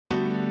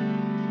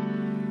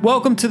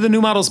Welcome to the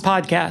New Models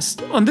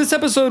Podcast. On this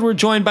episode, we're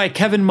joined by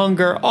Kevin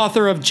Munger,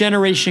 author of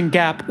Generation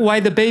Gap, Why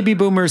the Baby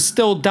Boomers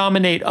Still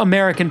Dominate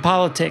American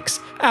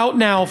Politics, out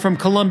now from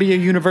Columbia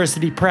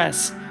University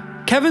Press.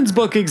 Kevin's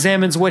book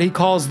examines what he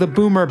calls the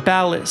boomer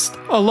ballast,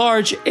 a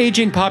large,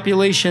 aging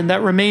population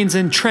that remains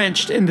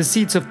entrenched in the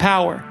seats of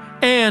power.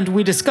 And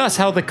we discuss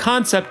how the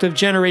concept of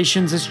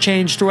generations has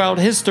changed throughout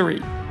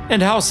history,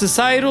 and how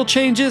societal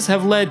changes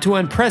have led to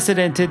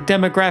unprecedented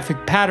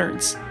demographic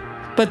patterns.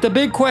 But the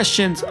big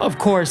questions, of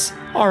course,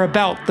 are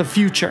about the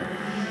future.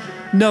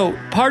 Note,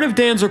 part of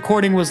Dan's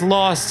recording was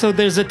lost, so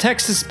there's a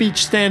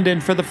text-to-speech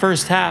stand-in for the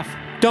first half.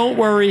 Don't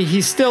worry,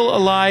 he's still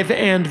alive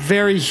and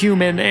very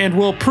human, and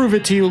we'll prove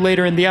it to you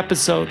later in the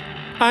episode.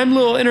 I'm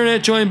Lil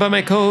Internet, joined by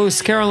my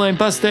co-hosts Caroline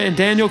Busta and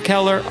Daniel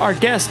Keller. Our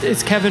guest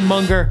is Kevin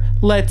Munger.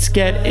 Let's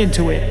get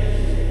into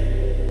it.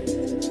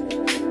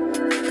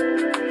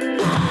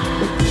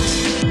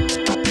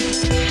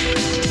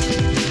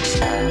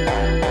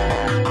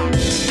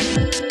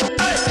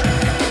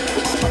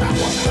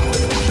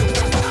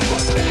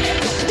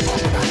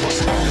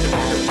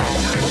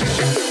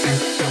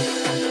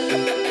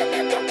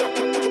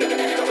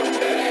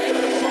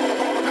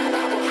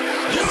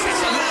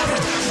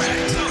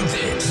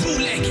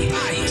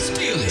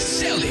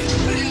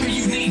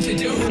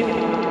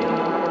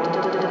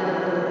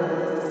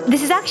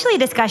 This is actually a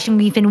discussion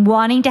we've been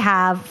wanting to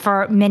have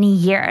for many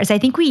years. I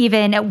think we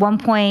even at one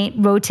point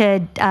wrote to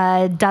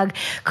Doug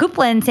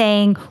Kuplin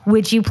saying,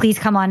 would you please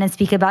come on and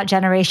speak about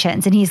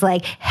generations? And he's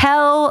like,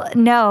 hell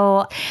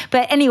no.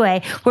 But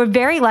anyway, we're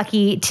very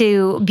lucky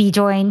to be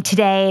joined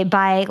today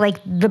by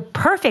the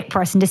perfect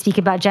person to speak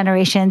about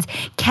generations,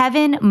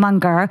 Kevin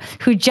Munger,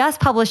 who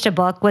just published a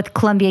book with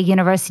Columbia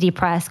University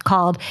Press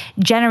called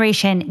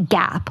Generation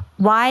Gap,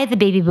 Why the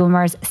Baby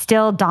Boomers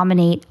Still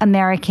Dominate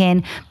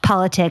American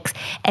Politics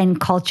and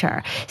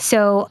Culture.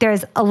 So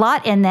there's a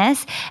lot in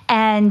this.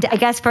 And I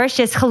guess first,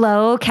 just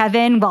hello,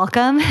 Kevin,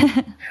 welcome.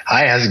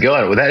 Hi, how's it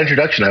going? With that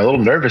introduction, I'm a little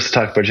nervous to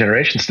talk about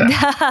generation stuff.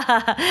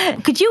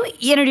 Could you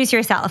introduce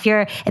yourself?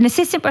 You're an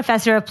assistant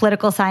professor of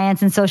political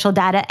science and social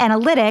data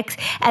analytics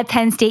at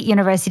Penn State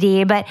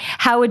University, but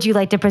how would you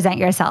like to present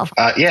yourself?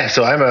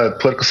 So I'm a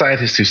political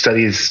scientist who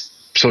studies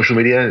social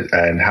media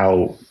and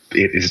how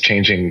it is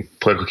changing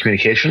political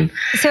communication.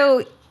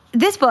 So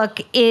this book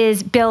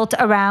is built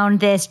around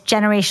this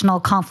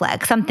generational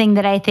conflict, something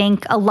that I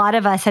think a lot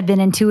of us have been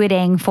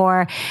intuiting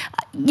for,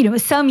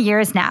 some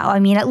years now. I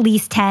mean, at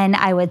least 10,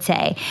 I would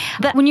say.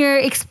 But when you're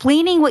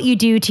explaining what you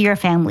do to your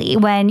family,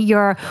 when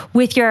you're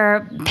with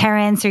your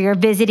parents or you're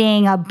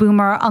visiting a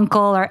boomer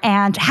uncle or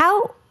aunt,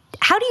 how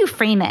do you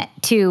frame it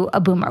to a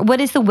boomer? What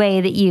is the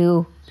way that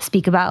you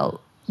speak about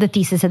the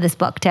thesis of this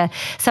book to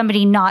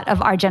somebody not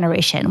of our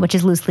generation, which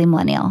is loosely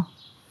millennial?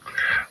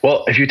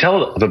 Well, if you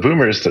tell the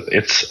boomers that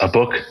it's a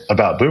book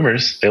about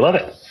boomers, they love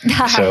it.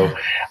 So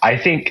I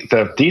think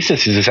the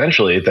thesis is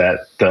essentially that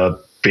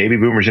the baby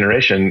boomer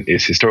generation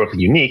is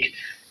historically unique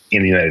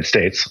in the United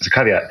States, as a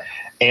caveat,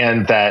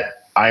 and that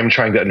I'm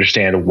trying to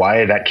understand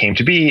why that came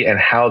to be and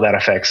how that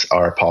affects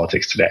our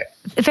politics today.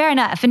 Fair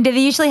enough. And do they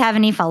usually have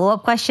any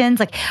follow-up questions?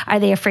 Like, are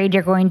they afraid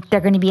they're going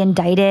to be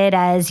indicted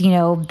as,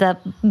 the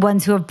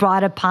ones who have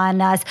brought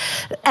upon us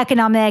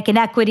economic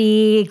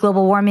inequity,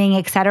 global warming,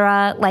 et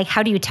cetera? Like,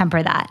 how do you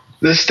temper that?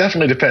 This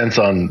definitely depends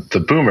on the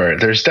boomer.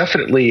 There's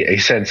definitely a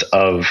sense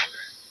of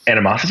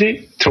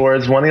animosity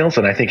towards millennials.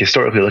 And I think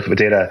historically, look at the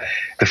data,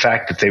 the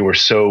fact that they were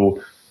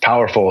so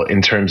powerful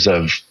in terms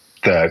of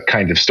the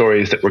kind of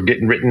stories that were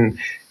getting written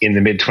in the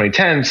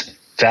mid-2010s,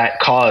 that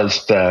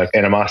caused the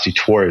animosity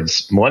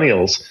towards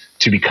millennials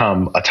to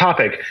become a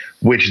topic,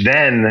 which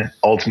then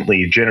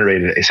ultimately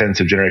generated a sense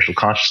of generational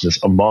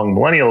consciousness among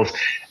millennials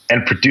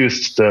and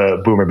produced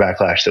the boomer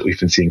backlash that we've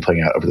been seeing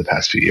playing out over the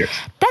past few years.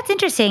 That's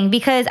interesting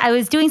because I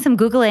was doing some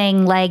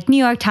Googling, like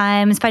New York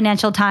Times,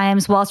 Financial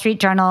Times, Wall Street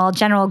Journal,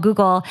 General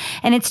Google,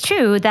 and it's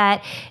true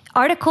that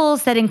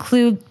articles that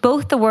include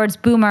both the words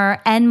boomer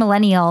and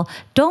millennial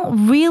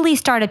don't really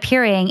start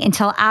appearing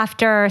until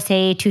after,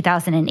 say,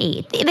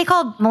 2008. They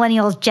called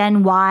millennials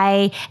Gen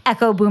Y,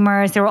 Echo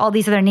Boomers. There were all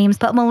these other names,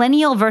 but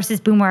millennial versus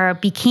boomer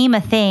became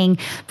a thing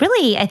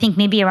really, I think,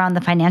 maybe around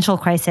the financial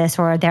crisis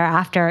or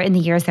thereafter, in the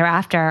years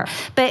thereafter.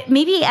 But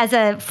maybe as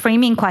a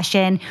framing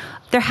question,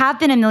 there have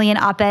been a million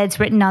op-eds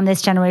written on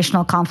this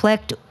generational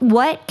conflict.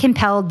 What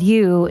compelled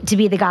you to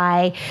be the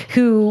guy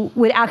who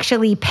would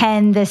actually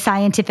pen the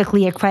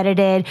scientifically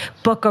accredited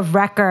book of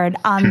record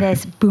on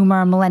this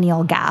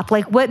boomer-millennial gap?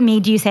 Like, what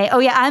made you say, oh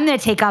yeah, I'm going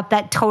to take up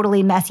that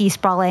totally messy,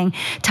 sprawling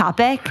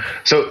topic?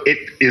 So it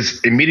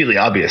is immediately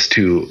obvious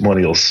to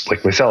millennials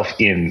like myself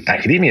in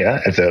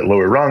academia at the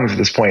lower rungs at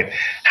this point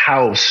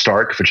how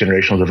stark the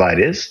generational divide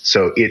is.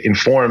 So it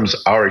informs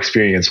our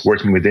experience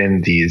working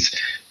within these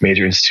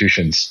major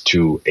institutions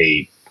to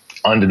a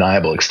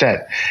undeniable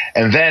extent.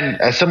 And then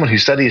as someone who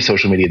studies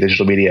social media,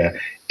 digital media,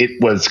 it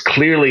was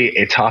clearly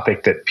a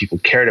topic that people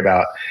cared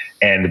about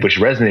and which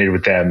resonated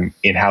with them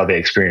in how they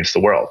experienced the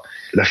world.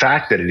 The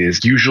fact that it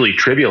is usually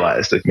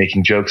trivialized, like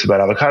making jokes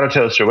about avocado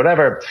toast or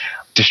whatever,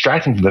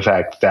 distracting from the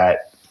fact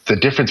that the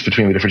difference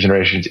between the different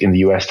generations in the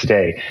US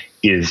today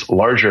is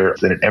larger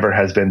than it ever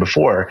has been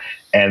before,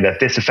 and that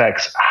this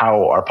affects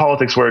how our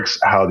politics works,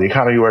 how the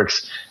economy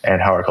works,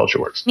 and how our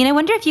culture works. I mean, I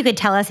wonder if you could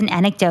tell us an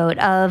anecdote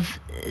of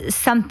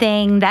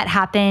something that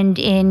happened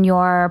in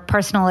your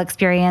personal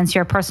experience,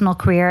 your personal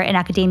career in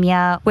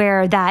academia,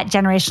 where that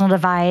generational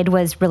divide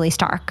was really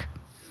stark.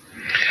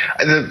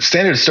 The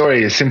standard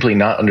story is simply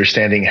not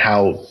understanding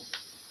how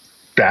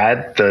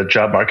bad the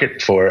job market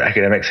for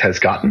academics has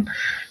gotten.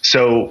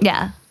 So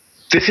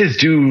this is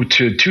due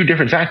to two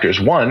different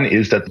factors. One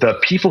is that the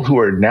people who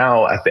are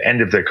now at the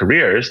end of their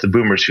careers, the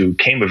boomers who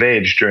came of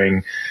age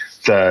during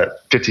the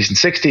 50s and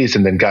 60s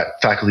and then got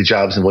faculty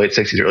jobs in the late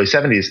 60s, early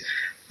 70s,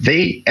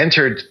 they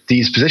entered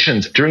these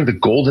positions during the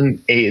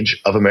golden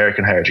age of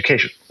American higher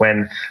education,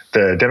 when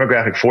the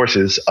demographic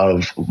forces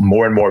of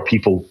more and more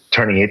people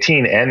turning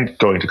 18 and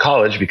going to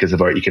college because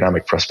of our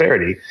economic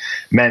prosperity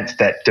meant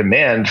that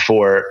demand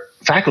for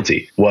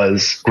faculty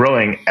was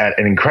growing at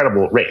an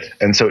incredible rate.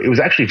 And so it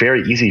was actually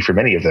very easy for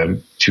many of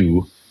them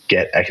to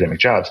get academic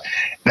jobs.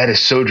 That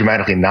is so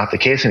dramatically not the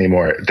case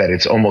anymore that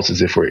it's almost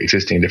as if we're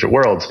existing in different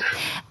worlds.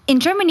 In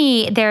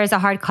Germany, there is a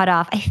hard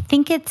cutoff. I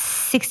think it's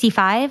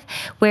 65,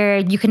 where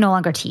you can no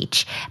longer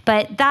teach.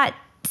 But that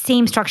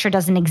same structure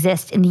doesn't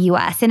exist in the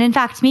US. And in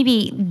fact,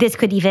 maybe this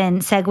could even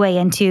segue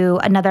into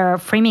another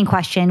framing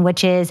question,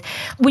 which is,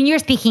 when you're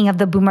speaking of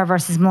the boomer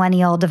versus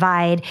millennial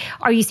divide,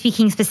 are you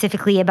speaking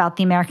specifically about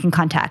the American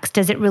context?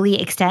 Does it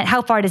really extend,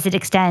 how far does it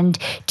extend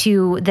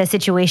to the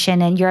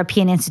situation in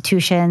European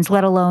institutions,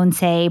 let alone,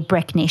 say,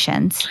 BRIC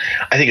nations?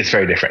 I think it's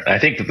very different. I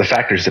think that the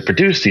factors that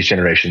produce these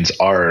generations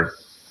are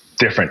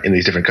different in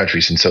these different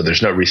countries, and so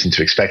there's no reason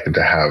to expect them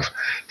to have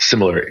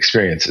similar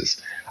experiences.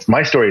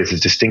 My story is a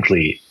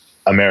distinctly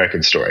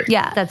American story.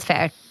 Yeah, that's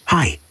fair.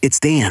 Hi, it's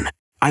Dan.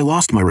 I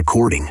lost my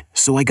recording,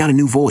 so I got a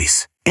new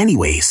voice.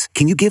 Anyways,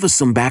 can you give us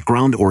some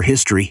background or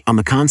history on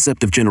the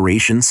concept of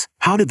generations?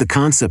 How did the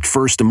concept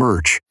first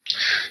emerge?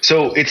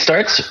 So it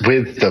starts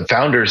with the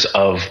founders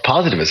of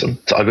positivism.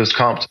 It's Auguste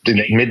Comte in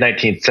the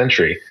mid-19th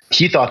century.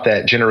 He thought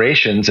that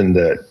generations and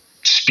the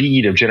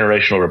speed of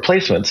generational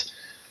replacements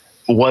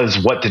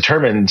was what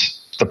determined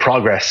the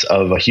progress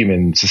of a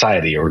human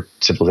society or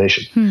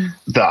civilization.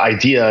 The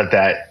idea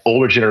that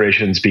older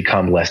generations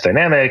become less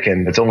dynamic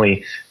and it's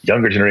only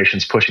younger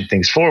generations pushing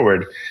things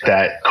forward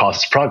that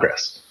causes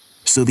progress.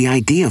 So the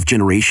idea of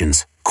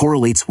generations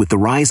correlates with the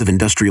rise of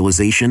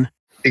industrialization?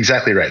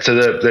 Exactly right. So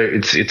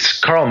it's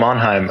Karl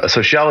Mannheim, a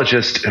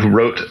sociologist who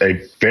wrote a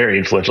very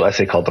influential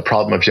essay called The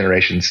Problem of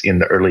Generations in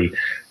the early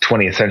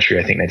 20th century,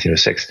 I think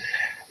 1906.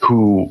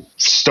 Who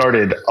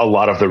started a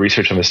lot of the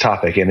research on this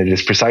topic. And it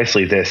is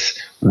precisely this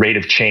rate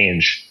of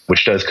change,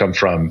 which does come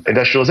from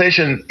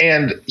industrialization.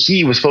 And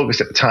he was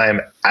focused at the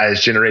time as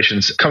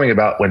generations coming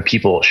about when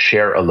people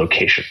share a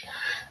location.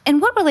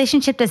 And what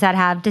relationship does that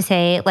have to,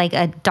 say, like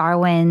a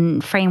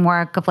Darwin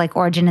framework of like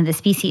origin of the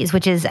species,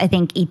 which is, I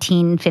think,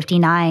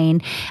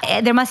 1859?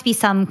 There must be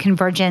some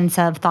convergence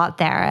of thought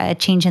there, a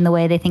change in the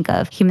way they think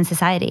of human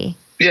society.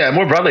 Yeah,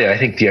 more broadly, I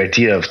think the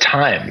idea of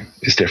time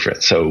is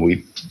different. So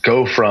we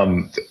go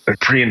from a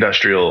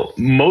pre-industrial,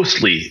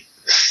 mostly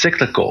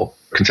cyclical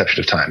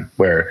conception of time,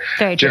 where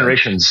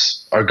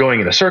generations are going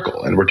in a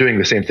circle and we're doing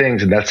the same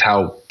things and that's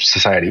how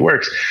society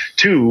works,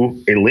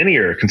 to a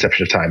linear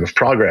conception of time, of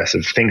progress,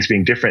 of things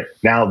being different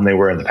now than they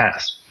were in the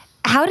past.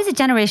 How does a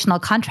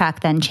generational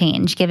contract then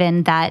change,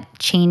 given that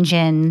change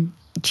in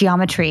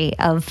geometry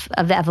of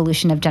the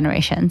evolution of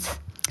generations?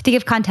 To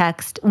give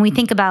context, when we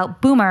think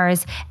about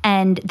boomers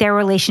and their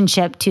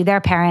relationship to their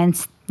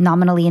parents,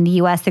 nominally in the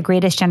US, the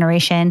greatest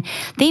generation,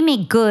 they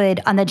make good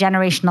on the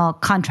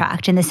generational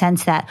contract in the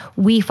sense that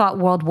we fought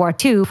World War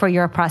II for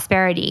your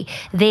prosperity.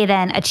 They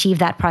then achieve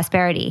that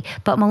prosperity.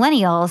 But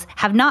millennials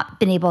have not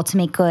been able to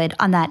make good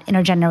on that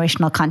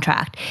intergenerational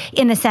contract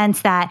in the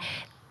sense that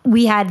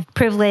we had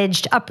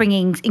privileged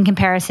upbringings in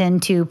comparison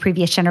to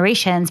previous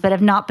generations, but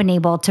have not been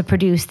able to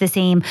produce the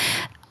same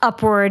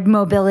upward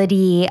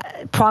mobility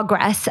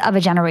progress of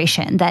a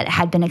generation that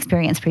had been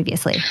experienced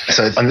previously.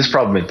 So on this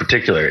problem in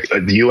particular,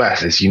 the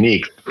U.S. is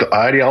unique. The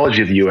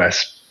ideology of the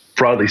U.S.,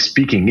 broadly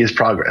speaking, is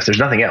progress. There's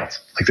nothing else.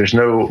 Like there's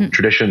no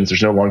traditions,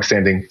 there's no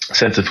longstanding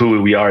sense of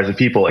who we are as a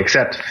people,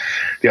 except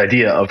the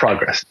idea of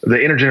progress. The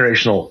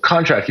intergenerational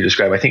contract you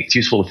describe, I think it's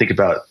useful to think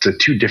about the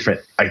two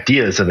different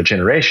ideas of a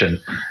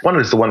generation. One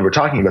is the one we're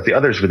talking about, the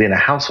other is within a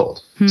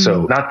household.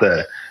 So not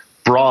the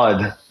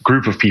broad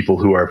group of people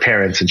who are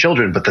parents and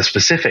children, but the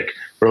specific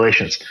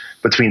relations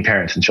between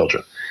parents and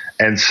children.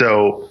 And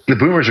so the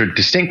boomers are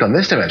distinct on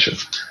this dimension.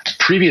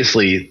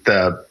 Previously,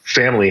 the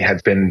family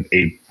had been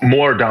a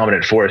more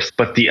dominant force,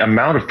 but the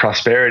amount of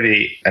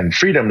prosperity and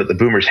freedom that the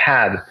boomers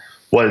had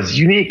was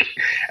unique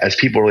as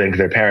people relating to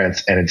their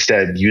parents and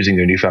instead using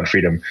their newfound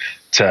freedom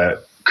to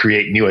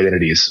create new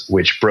identities,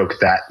 which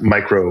broke that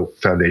micro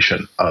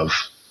foundation of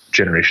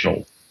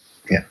generational.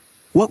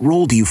 What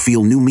role do you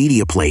feel new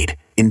media played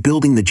in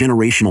building the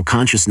generational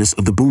consciousness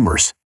of the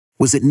boomers?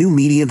 Was it new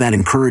media that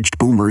encouraged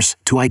boomers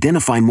to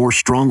identify more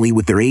strongly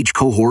with their age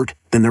cohort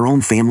than their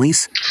own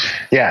families?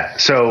 Yeah.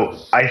 So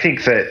I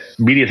think that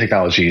media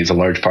technology is a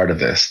large part of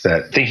this,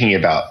 that thinking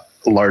about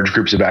large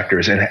groups of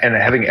actors and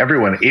having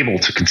everyone able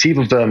to conceive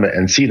of them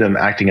and see them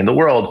acting in the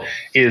world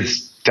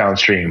is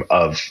downstream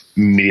of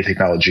media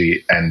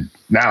technology. And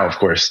now, of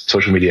course,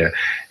 social media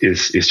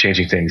is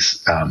changing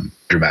things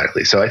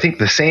dramatically. So I think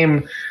the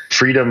same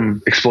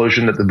freedom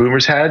explosion that the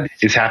boomers had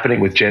is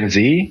happening with Gen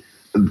Z.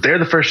 They're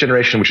the first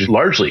generation which is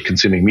largely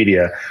consuming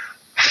media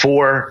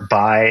for,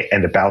 by,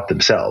 and about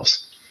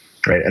themselves.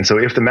 Right. And so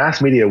if the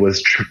mass media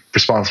was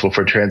responsible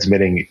for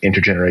transmitting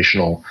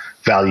intergenerational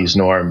values,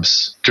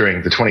 norms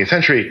during the 20th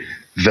century,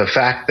 the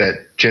fact that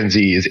Gen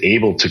Z is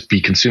able to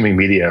be consuming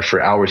media for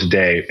hours a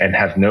day and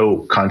have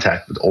no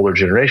contact with older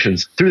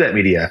generations through that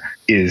media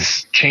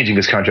is changing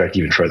this contract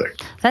even further.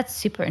 That's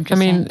super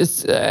interesting. I mean,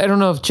 I don't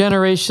know if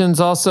generations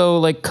also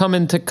like come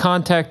into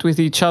contact with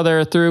each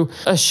other through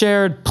a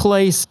shared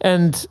place,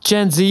 and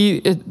Gen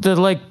Z, the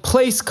like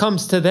place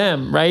comes to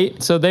them,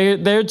 right? So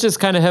they're just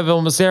kind of have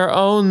almost their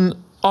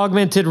own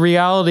augmented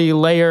reality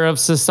layer of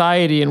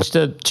society in which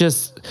to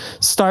just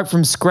start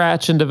from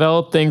scratch and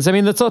develop things. I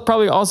mean, that's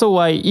probably also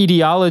why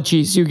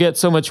ideologies, you get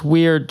so much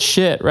weird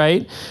shit,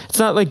 right? It's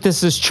not like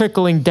this is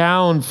trickling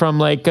down from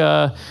like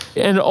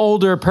an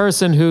older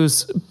person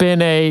who's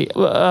been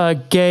a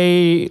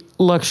gay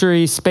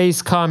luxury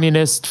space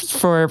communist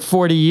for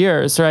 40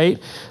 years,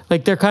 right?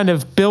 Like they're kind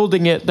of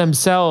building it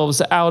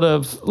themselves out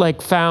of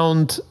like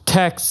found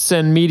texts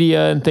and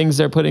media and things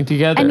they're putting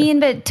together. I mean,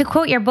 but to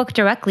quote your book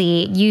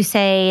directly, you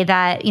say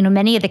that, you know,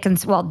 many of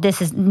the, this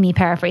is me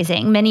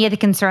paraphrasing, many of the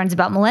concerns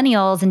about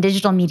millennials and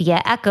digital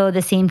media echo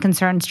the same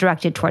concerns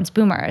directed towards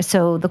boomers.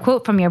 So the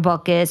quote from your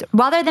book is,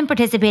 rather than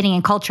participating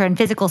in culture and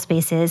physical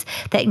spaces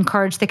that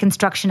encourage the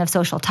construction of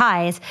social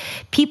ties,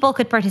 people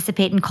could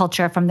participate in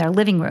culture from their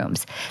living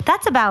rooms.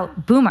 That's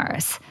about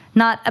boomers,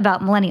 not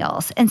about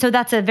millennials. And so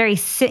that's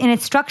in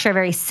its structure,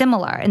 very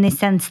similar in the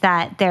sense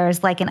that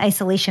there's like an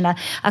isolation, a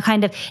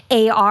kind of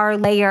AR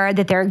layer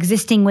that they're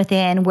existing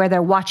within where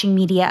they're watching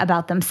media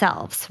about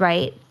themselves,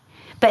 right?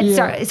 But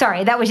yeah.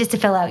 sorry, that was just to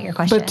fill out your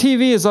question. But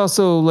TV is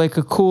also like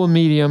a cool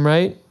medium,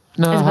 right?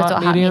 Not a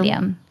hot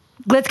medium.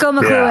 Let's go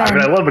McLuhan. Yeah, I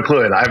mean, I love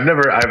McLuhan.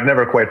 I've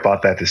never quite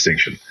bought that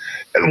distinction.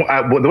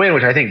 The way in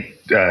which I think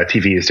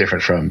TV is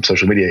different from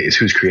social media is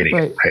who's creating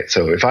it, right?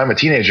 So if I'm a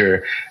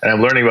teenager and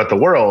I'm learning about the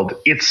world,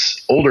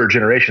 it's older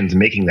generations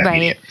making that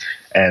media.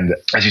 And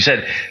as you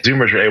said,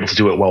 Zoomers are able to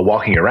do it while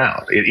walking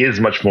around. It is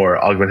much more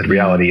augmented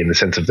reality in the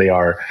sense of they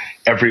are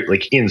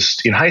in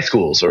high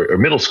schools or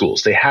middle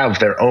schools, they have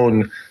their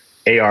own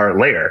AR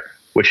layer,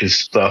 which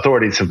is the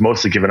authorities have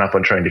mostly given up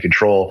on trying to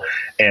control.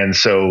 And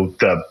so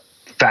the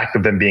fact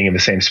of them being in the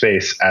same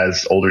space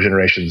as older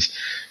generations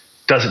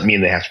doesn't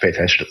mean they have to pay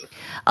attention to them.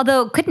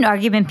 Although could an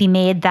argument be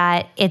made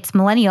that it's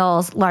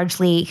millennials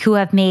largely who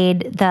have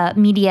made the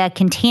media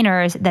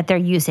containers that they're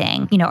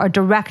using, are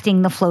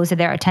directing the flows of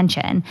their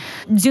attention.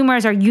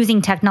 Zoomers are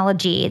using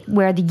technology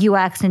where the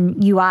UX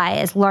and UI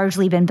has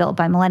largely been built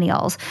by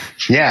millennials.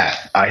 Yeah,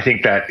 I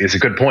think that is a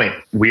good point.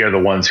 We are the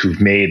ones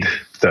who've made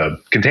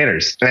the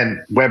containers.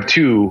 And Web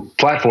 2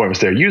 platforms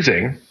they're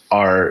using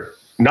are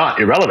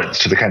not irrelevant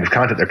to the kind of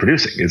content they're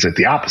producing. Is it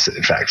the opposite,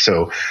 in fact?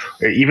 So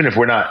even if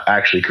we're not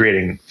actually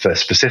creating the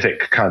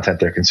specific content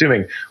they're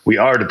consuming, we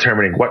are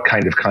determining what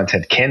kind of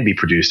content can be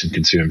produced and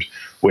consumed,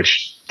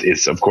 which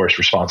is, of course,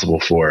 responsible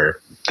for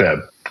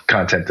the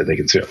content that they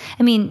consume.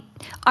 I mean,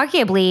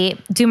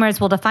 arguably, Zoomers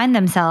will define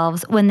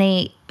themselves when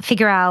they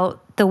figure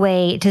out the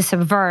way to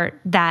subvert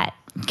that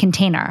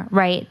container,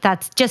 right?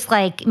 That's just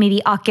like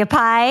maybe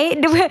Occupy,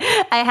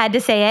 I had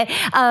to say it,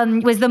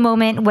 was the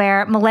moment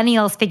where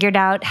millennials figured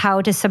out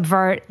how to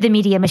subvert the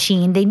media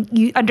machine.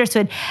 They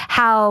understood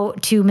how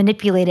to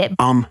manipulate it.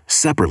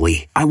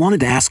 Separately, I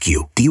wanted to ask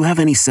you, do you have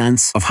any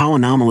sense of how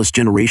anomalous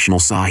generational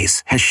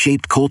size has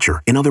shaped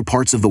culture in other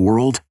parts of the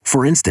world?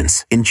 For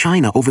instance, in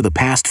China over the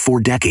past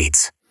 4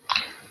 decades.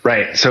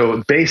 Right.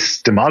 So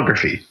base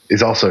demography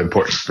is also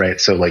important,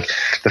 right? So like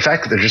the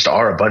fact that there just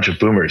are a bunch of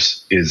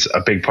boomers is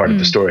a big part of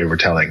the story we're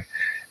telling.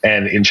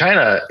 And in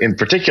China, in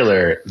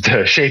particular,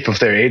 the shape of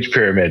their age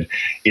pyramid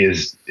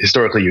is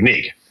historically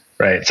unique,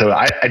 right? So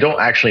I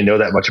don't actually know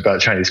that much about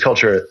Chinese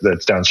culture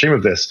that's downstream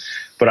of this,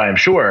 but I am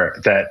sure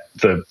that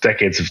the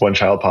decades of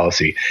one-child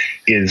policy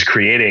is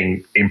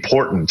creating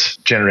important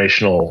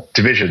generational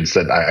divisions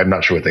that I'm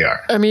not sure what they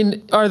are. I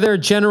mean, are there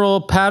general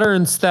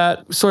patterns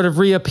that sort of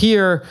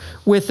reappear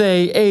with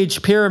a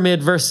age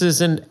pyramid versus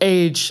an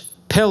age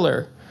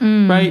pillar?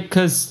 Right?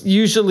 Because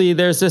usually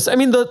there's this, I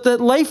mean, the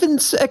life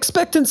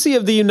expectancy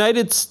of the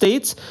United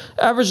States,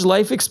 average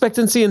life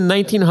expectancy in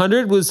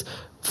 1900 was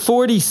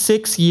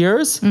 46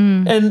 years.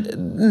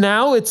 And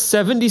now it's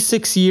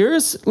 76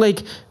 years. Like,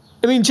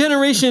 I mean,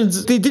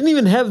 generations, they didn't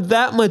even have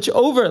that much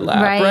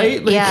overlap,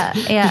 right? Like,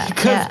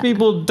 because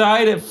people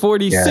died at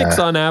 46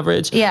 on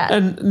average.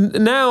 And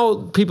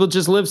now people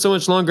just live so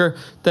much longer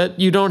that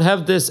you don't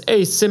have this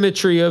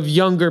asymmetry of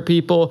younger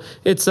people.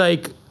 It's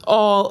like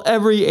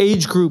every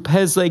age group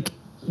has like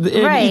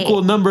an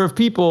equal number of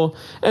people.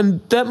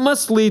 And that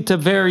must lead to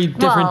very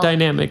different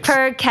dynamics.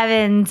 Per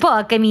Kevin's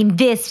book, I mean,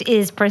 this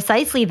is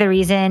precisely the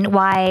reason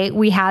why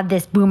we have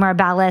this boomer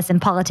ballast in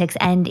politics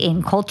and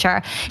in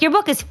culture. Your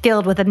book is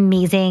filled with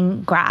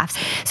amazing graphs.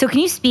 So can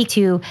you speak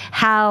to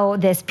how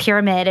this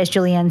pyramid, as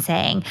Julian's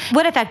saying,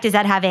 what effect is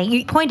that having?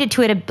 You pointed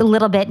to it a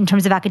little bit in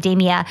terms of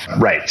academia.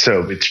 Right.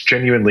 So it's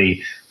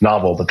genuinely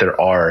novel that there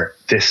are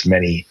this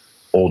many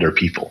older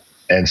people.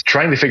 And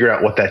trying to figure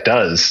out what that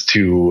does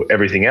to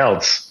everything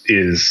else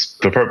is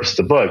the purpose of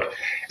the book.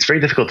 It's very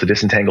difficult to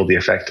disentangle the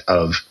effect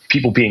of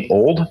people being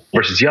old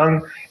versus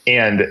young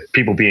and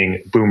people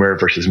being boomer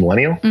versus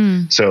millennial.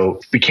 So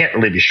we can't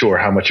really be sure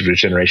how much of it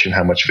is generation,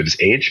 how much of it is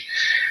age.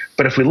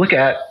 But if we look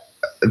at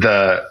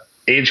the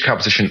age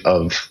composition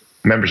of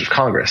members of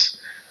Congress,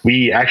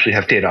 we actually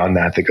have data on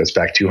that goes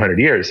back 200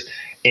 years.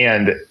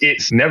 And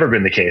it's never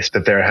been the case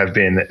that there have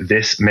been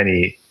this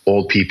many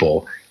old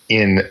people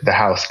in the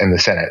House and the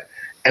Senate.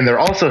 And there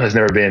also has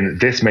never been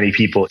this many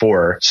people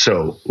for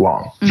so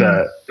long.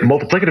 The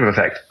multiplicative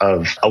effect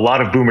of a lot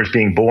of boomers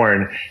being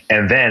born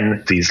and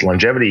then these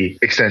longevity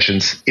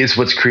extensions is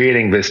what's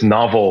creating this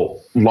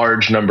novel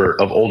large number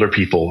of older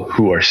people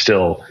who are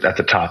still at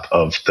the top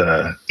of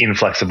the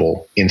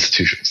inflexible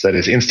institutions. That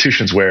is,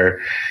 institutions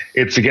where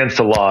it's against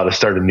the law to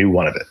start a new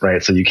one of it,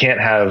 right? So you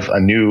can't have a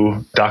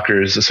new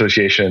doctors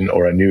association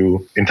or a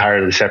new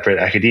entirely separate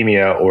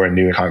academia or a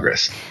new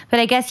Congress. But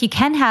I guess you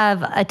can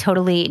have a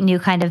totally new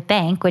kind of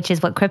bank, which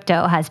is what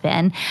crypto has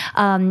been.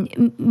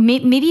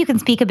 Maybe you can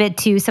speak a bit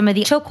to some of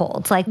the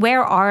chokeholds, like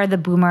where are the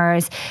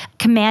boomers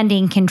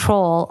commanding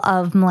control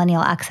of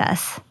millennial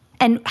access?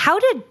 And how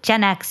did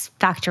Gen X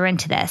factor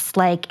into this?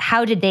 Like,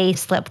 how did they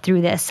slip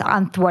through this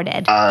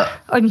unthwarted?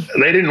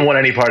 They didn't want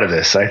any part of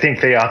this. I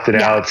think they opted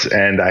out.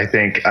 And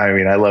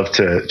I love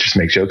to just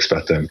make jokes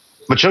about them.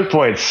 But choke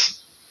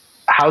points,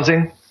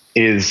 housing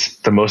is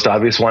the most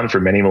obvious one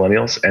for many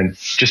millennials. And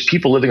just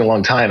people living a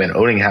long time and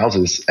owning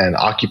houses and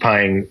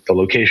occupying the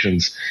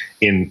locations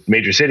in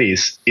major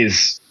cities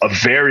is a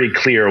very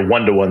clear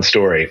one-to-one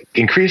story.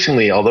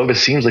 Increasingly, although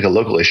this seems like a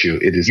local issue,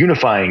 it is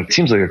unifying. It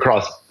seems like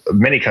across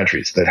many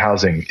countries that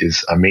housing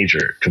is a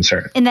major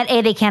concern. In that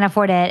A, they can't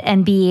afford it,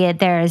 and B,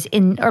 there's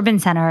in urban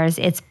centers,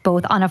 it's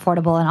both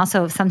unaffordable and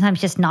also sometimes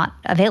just not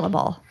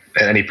available.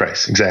 At any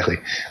price, exactly.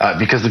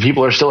 Because the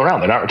people are still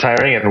around. They're not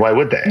retiring, and why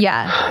would they?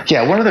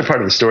 Yeah, one other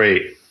part of the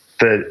story,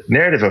 the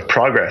narrative of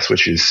progress,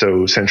 which is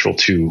so central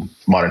to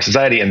modern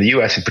society, and the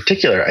U.S. in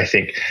particular, I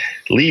think,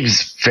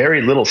 leaves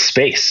very little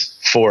space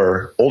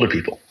for older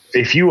people.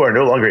 If you are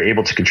no longer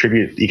able to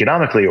contribute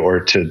economically or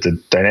to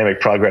the dynamic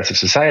progress of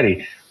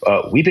society,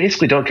 we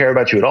basically don't care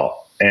about you at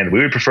all. And we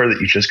would prefer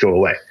that you just go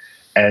away.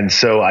 And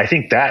so I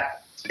think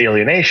that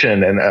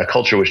alienation and a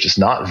culture which does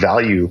not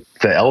value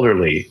the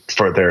elderly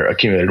for their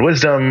accumulated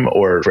wisdom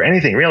or for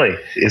anything really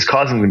is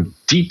causing them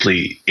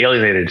deeply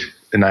alienated,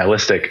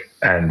 nihilistic,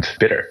 and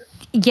bitter.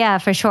 Yeah,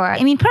 for sure.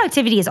 I mean,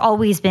 productivity has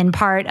always been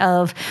part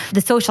of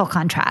the social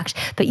contract,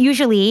 but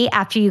usually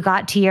after you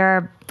got to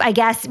your, I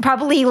guess,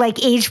 probably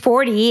like age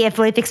 40, if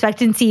life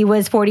expectancy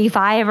was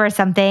 45 or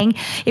something,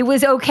 it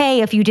was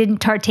okay if you didn't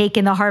partake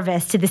in the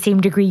harvest to the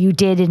same degree you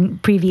did in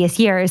previous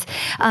years.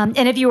 And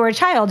if you were a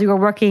child, you were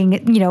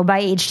working, by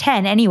age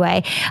 10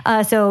 anyway.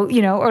 So,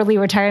 early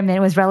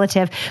retirement was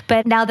relative.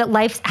 But now that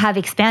lives have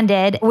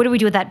expanded, what do we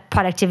do with that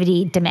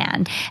productivity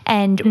demand?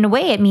 And in a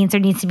way, it means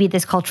there needs to be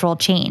this cultural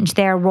change.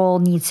 Their role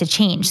needs to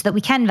change so that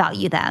we can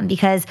value them,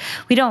 because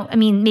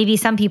maybe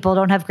some people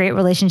don't have great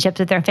relationships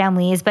with their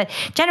families, but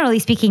generally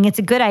speaking, it's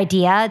a good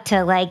idea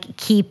to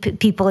keep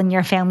people in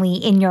your family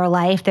in your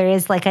life. There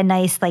is a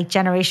nice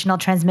generational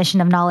transmission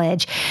of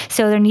knowledge.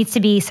 So there needs to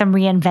be some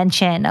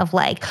reinvention of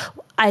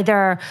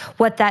either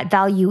what that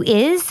value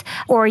is,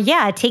 or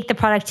take the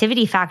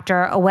productivity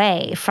factor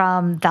away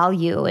from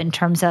value in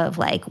terms of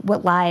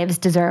what lives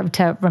deserve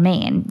to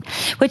remain,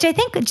 which I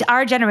think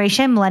our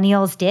generation,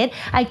 millennials, did.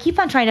 I keep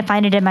on trying to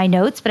find it in my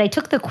notes, but I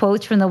took the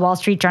quotes from the Wall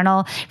Street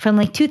Journal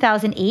from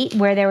 2008,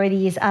 where there were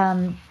these,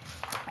 I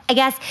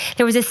guess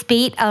there was a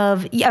spate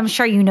of, I'm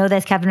sure you know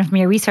this, Kevin, from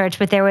your research,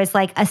 but there was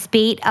a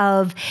spate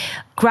of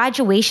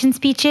graduation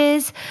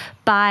speeches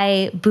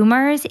by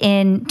boomers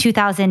in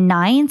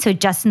 2009, so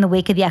just in the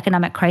wake of the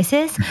economic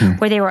crisis,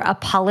 where they were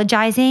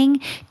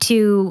apologizing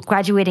to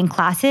graduating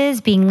classes,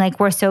 being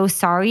we're so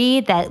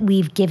sorry that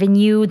we've given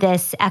you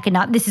this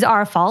this is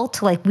our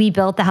fault, we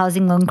built the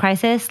housing loan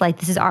crisis,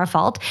 this is our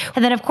fault.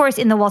 And then, of course,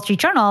 in the Wall Street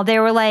Journal, they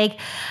were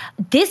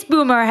this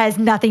boomer has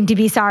nothing to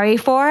be sorry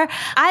for.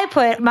 I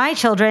put my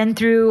children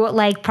through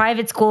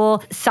private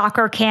school,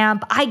 soccer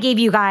camp. I gave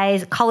you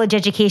guys college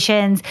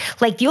educations.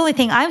 The only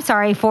thing I'm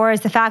sorry for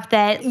is the fact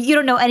that you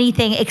don't know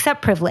anything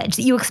except privilege.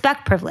 You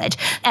expect privilege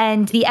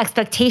and the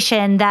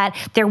expectation that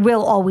there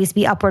will always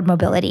be upward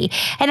mobility.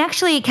 And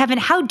actually, Kevin,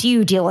 how do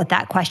you deal with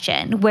that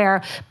question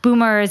where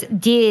boomers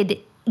did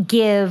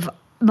give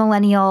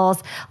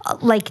millennials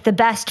like the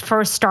best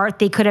first start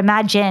they could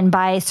imagine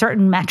by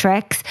certain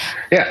metrics.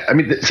 Yeah, I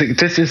mean,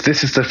 this is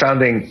the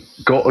founding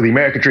goal of the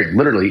American dream.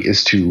 Literally,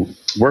 is to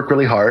work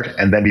really hard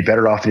and then be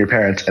better off than your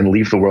parents and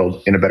leave the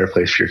world in a better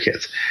place for your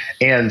kids.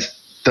 And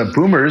the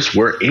boomers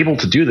were able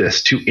to do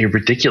this to a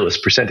ridiculous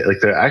percentage. Like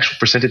the actual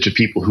percentage of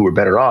people who were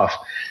better off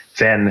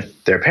than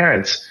their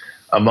parents,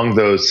 among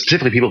those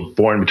specifically people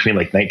born between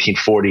like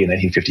 1940 and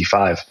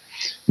 1955,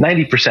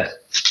 90%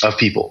 of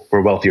people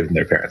were wealthier than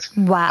their parents.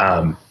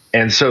 Wow.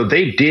 And so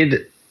they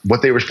did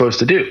what they were supposed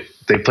to do.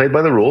 They played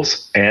by the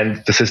rules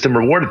and the system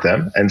rewarded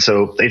them. And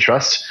so they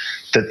trust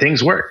that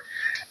things work.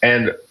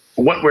 And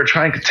what we're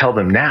trying to tell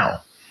them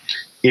now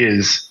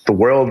is the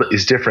world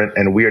is different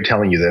and we are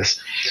telling you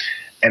this.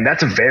 And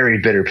that's a very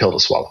bitter pill to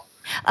swallow.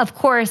 Of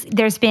course,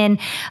 there's been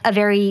a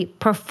very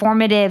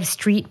performative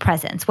street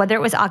presence, whether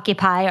it was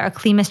Occupy or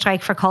Klima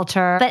Strike for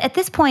Culture. But at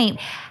this point,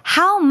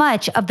 how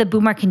much of the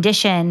boomer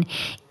condition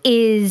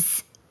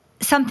is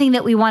something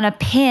that we want to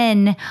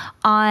pin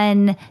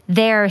on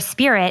their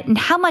spirit, and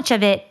how much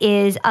of it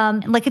is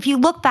like if you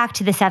look back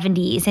to the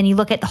 70s and you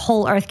look at the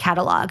Whole Earth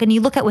catalog and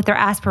you look at what their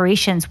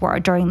aspirations were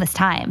during this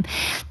time,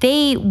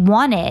 they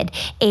wanted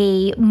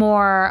a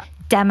more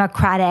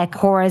democratic,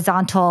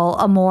 horizontal,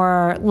 a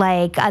more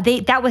like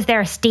that was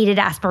their stated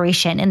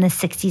aspiration in the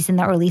 60s and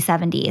the early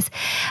 70s.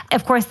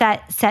 Of course,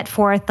 that set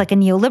forth like a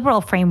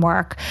neoliberal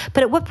framework.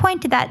 But at what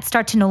point did that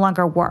start to no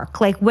longer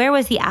work? Like, where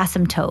was the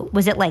asymptote?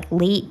 Was it like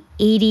late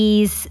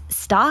 80s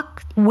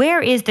stuck?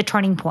 Where is the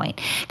turning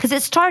point? Because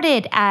it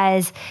started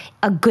as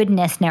a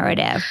goodness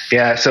narrative.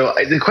 Yeah. So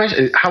the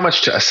question is how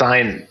much to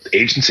assign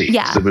agency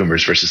to the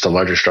boomers versus the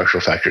larger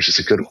structural factors is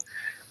a good one.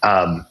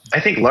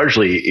 I think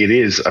largely it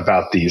is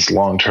about these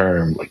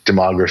long-term like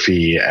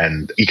demography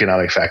and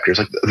economic factors.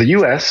 Like the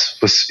U.S.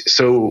 was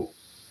so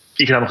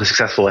economically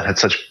successful and had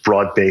such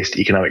broad-based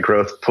economic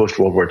growth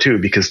post-World War II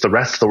because the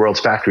rest of the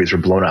world's factories were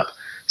blown up.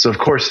 So of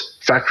course,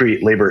 factory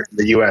labor in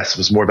the U.S.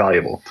 was more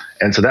valuable.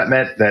 And so that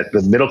meant that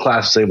the middle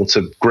class was able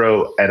to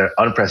grow at an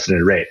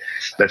unprecedented rate.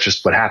 That's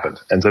just what happened.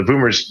 And the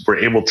boomers were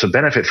able to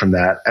benefit from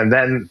that. And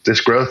then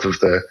this growth of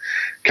the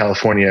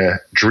California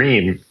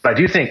dream. I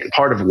do think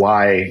part of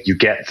why you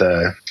get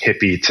the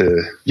hippie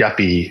to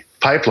yuppie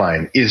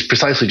pipeline is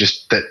precisely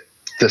just that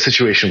the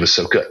situation was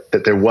so good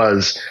that there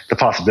was the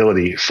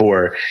possibility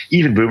for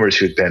even boomers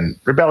who had been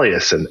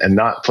rebellious and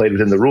not played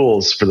within the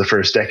rules for the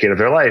first decade of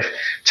their life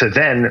to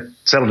then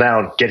settle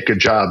down, get good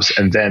jobs,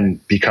 and then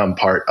become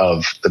part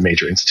of the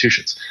major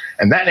institutions.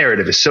 And that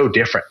narrative is so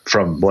different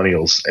from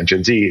millennials and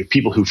Gen Z,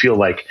 people who feel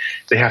like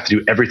they have to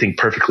do everything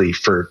perfectly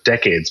for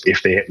decades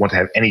if they want to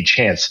have any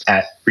chance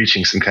at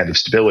reaching some kind of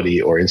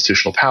stability or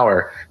institutional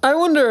power. I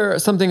wonder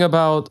something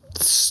about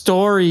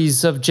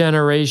stories of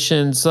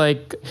generations,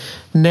 like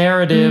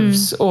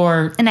narratives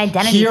or an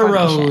identity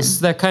heroes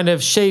formation that kind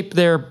of shape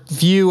their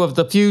view of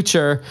the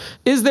future.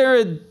 Is there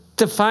a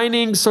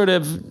defining sort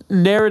of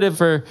narrative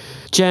for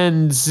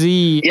Gen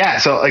Z? Yeah,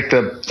 so like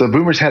the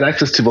boomers had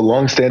access to the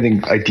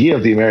long-standing idea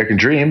of the American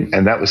dream,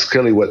 and that was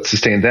clearly what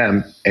sustained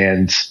them,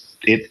 and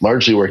it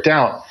largely worked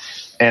out.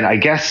 And I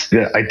guess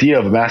the idea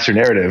of a master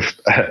narrative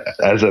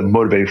as a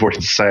motivating force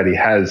in society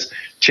has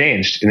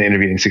changed in the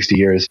intervening 60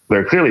 years.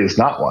 There clearly is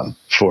not one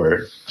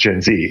for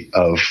Gen Z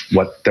of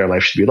what their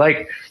life should be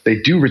like. They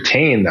do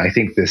retain, I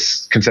think,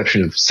 this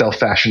conception of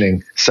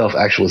self-fashioning,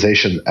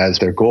 self-actualization as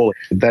their goal.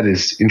 That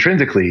is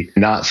intrinsically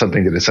not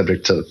something that is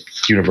subject to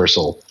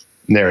universal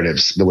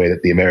narratives the way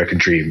that the American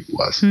dream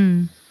was.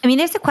 I mean,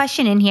 there's a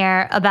question in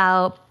here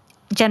about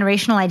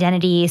generational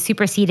identity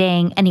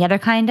superseding any other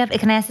kind of,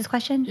 can I ask this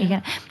question?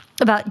 Yeah.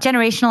 About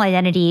generational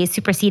identity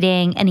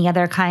superseding any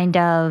other kind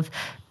of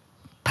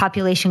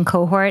population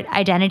cohort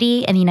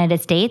identity in the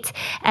United States.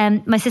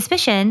 And my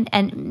suspicion,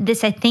 and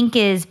this I think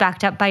is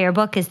backed up by your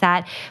book, is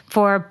that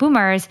for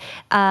boomers,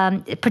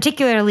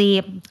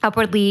 particularly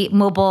upwardly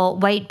mobile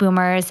white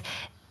boomers,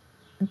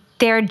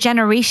 their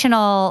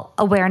generational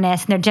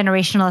awareness and their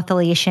generational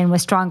affiliation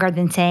was stronger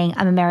than saying,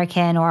 I'm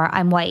American or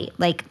I'm white.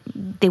 Like,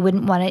 they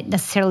wouldn't want to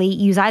necessarily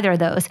use either of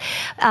those.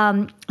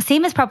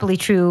 Same is probably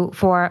true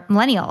for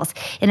millennials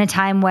in a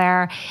time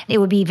where it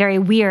would be very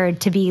weird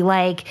to be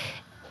like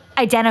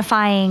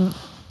identifying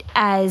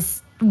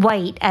as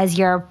white as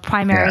your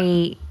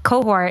primary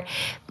cohort.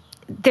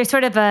 There's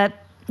sort of a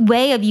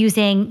way of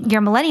using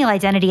your millennial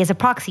identity as a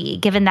proxy,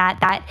 given that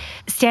that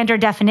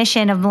standard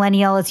definition of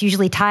millennial is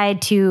usually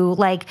tied to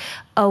like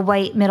a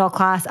white middle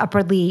class,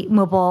 upwardly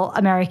mobile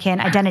American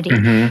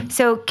identity.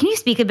 So can you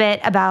speak a bit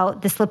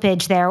about the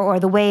slippage there or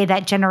the way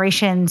that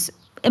generations,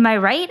 am I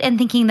right in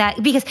thinking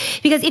that, because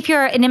if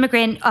you're an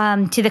immigrant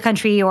to the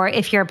country or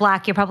if you're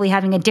Black, you're probably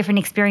having a different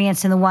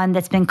experience than the one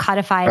that's been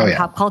codified in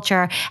pop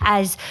culture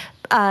as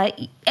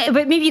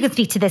but maybe you could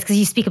speak to this because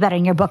you speak about it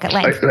in your book at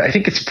length. I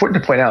think it's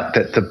important to point out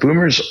that the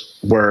boomers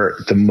were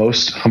the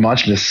most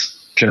homogenous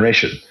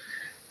generation.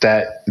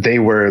 that they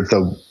were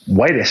the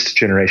whitest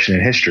generation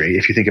in history.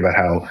 If you think about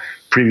how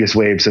previous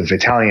waves of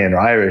Italian or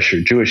Irish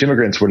or Jewish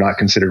immigrants were not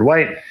considered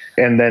white,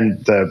 and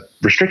then the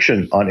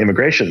restriction on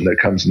immigration that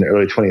comes in the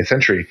early 20th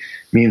century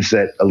means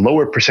that a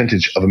lower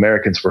percentage of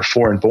Americans were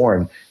foreign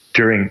born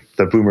during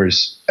the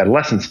boomers'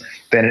 adolescence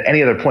than at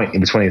any other point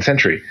in the 20th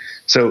century.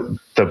 So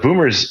the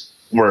boomers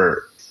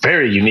were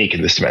very unique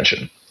in this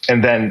dimension.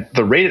 And then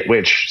the rate at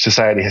which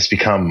society has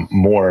become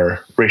more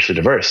racially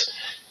diverse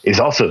is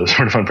also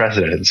sort of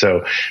unprecedented.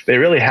 So they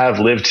really have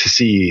lived to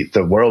see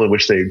the world in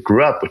which they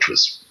grew up, which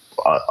was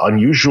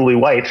unusually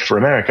white for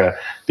America,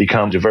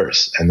 become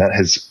diverse. And that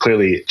has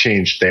clearly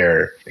changed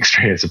their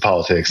experience of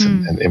politics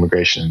and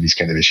immigration and these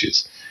kind of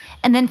issues.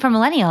 And then for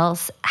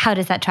millennials, how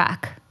does that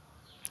track?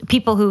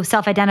 People who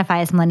self-identify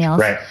as millennials.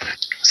 Right.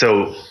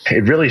 So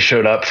it really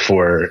showed up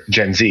for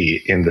Gen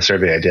Z in the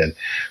survey I did.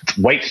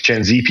 White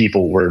Gen Z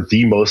people were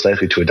the most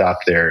likely to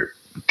adopt their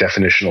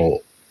definitional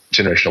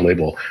generational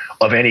label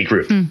of any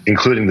group,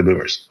 including the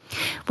boomers.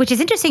 Which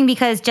is interesting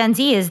because Gen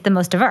Z is the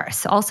most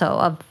diverse also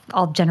of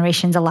all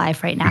generations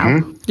alive right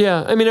now.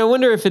 Yeah. I mean, I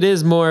wonder if it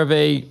is more of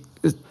a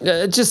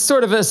just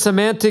sort of a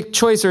semantic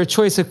choice or a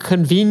choice of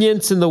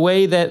convenience in the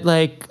way that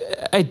like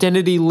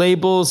identity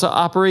labels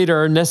operate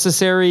or are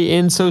necessary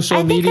in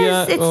social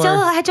media. I think it's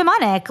still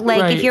hegemonic.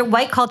 Like if your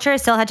white culture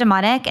is still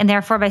hegemonic, and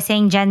therefore by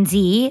saying Gen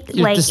Z,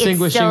 you're like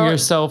distinguishing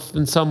yourself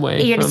in some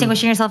way. You're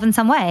distinguishing yourself in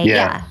some way.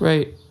 Yeah.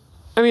 Right.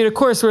 I mean, of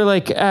course, we're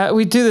like,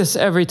 we do this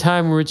every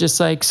time. We're just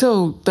like,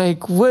 so,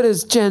 like, what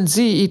does Gen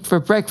Z eat for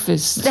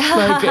breakfast?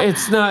 Like,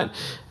 it's not,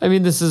 I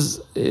mean,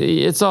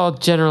 it's all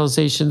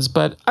generalizations.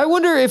 But I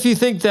wonder if you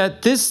think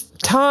that this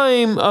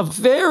time of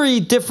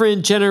very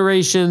different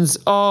generations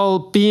all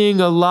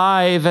being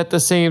alive at the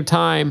same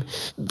time,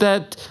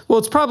 that, well,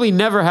 it's probably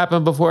never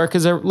happened before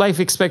because their life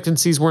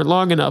expectancies weren't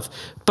long enough.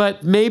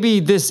 But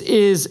maybe this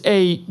is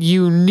a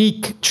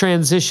unique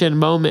transition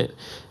moment.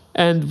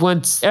 And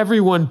once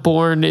everyone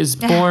born is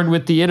born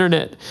with the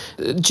internet,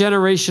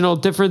 generational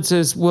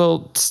differences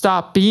will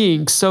stop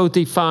being so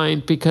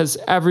defined because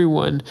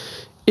everyone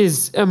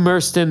is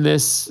immersed in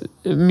this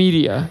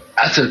media.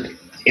 That's an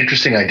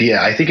interesting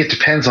idea. I think it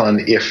depends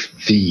on if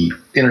the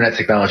internet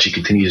technology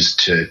continues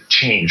to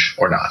change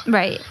or not.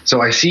 Right.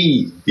 So I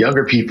see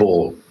younger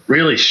people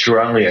really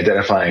strongly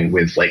identifying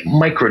with like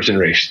micro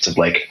generations of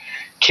like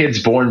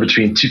kids born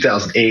between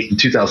 2008 and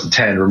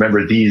 2010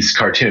 remember these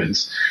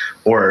cartoons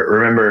or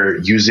remember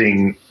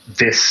using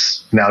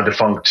this now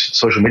defunct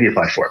social media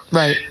platform.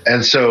 Right.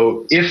 And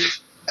so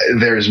if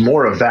there's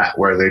more of that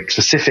where the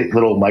specific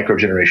little micro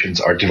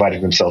generations are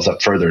dividing themselves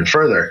up further and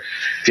further,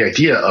 the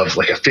idea of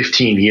like a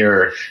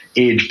 15-year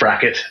age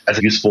bracket as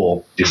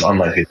useful is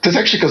unlikely. This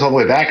actually goes all the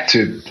way back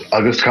to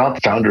Auguste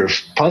Comte, founder of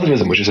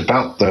positivism, which is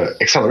about the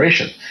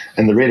acceleration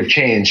and the rate of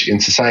change in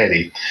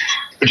society.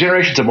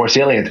 Generations are more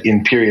salient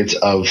in periods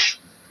of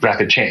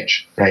rapid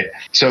change, right?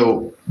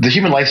 So the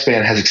human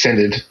lifespan has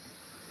extended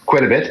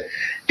quite a bit.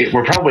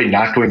 We're probably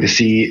not going to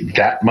see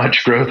that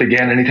much growth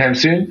again anytime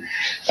soon,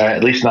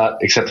 at least not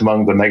except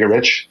among the mega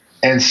rich.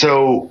 And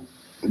so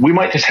we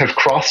might just have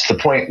crossed the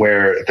point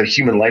where the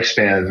human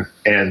lifespan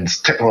and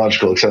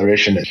technological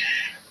acceleration,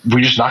 we're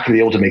just not going to be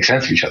able to make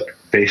sense of each other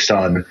based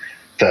on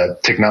the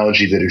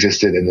technology that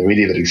existed and the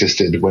media that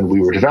existed when we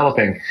were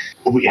developing.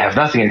 We have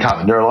nothing in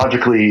common,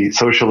 neurologically,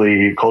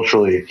 socially,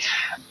 culturally.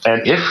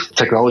 And if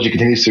technology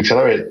continues to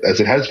accelerate as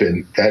it has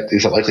been, that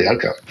is a likely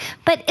outcome.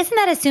 But isn't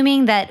that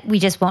assuming that we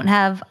just won't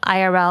have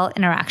IRL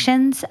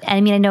interactions? And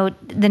I mean, I know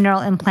the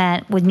neural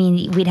implant would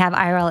mean we'd have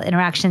IRL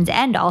interactions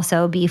and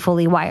also be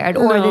fully wired,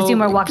 or the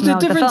Zoomer walking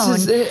around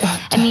with the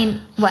phone. I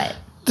mean, what?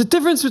 The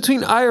difference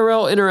between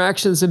IRL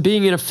interactions and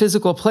being in a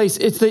physical place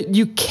is that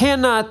you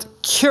cannot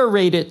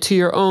curate it to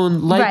your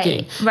own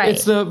liking. Right.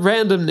 It's the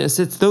randomness.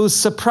 It's those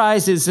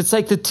surprises. It's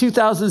like the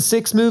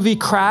 2006 movie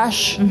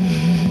Crash.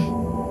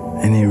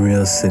 Any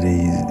real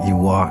city, you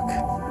walk,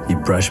 you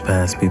brush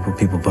past people,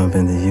 people bump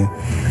into you.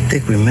 I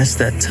think we miss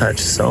that touch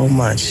so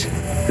much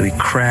that we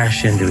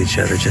crash into each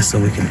other just so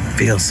we can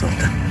feel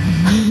something.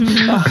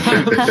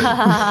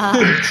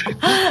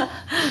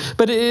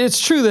 But it's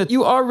true that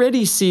you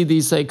already see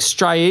these like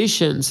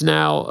striations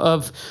now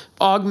of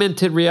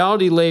augmented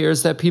reality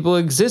layers that people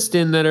exist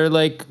in that are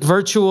like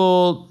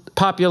virtual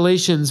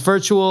populations,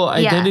 virtual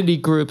identity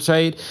groups,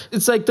 right?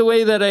 It's like the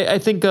way that I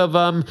think of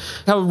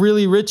how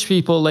really rich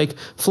people like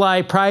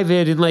fly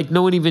private and like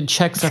no one even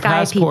checks their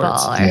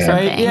passports,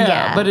 right?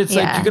 Yeah. But it's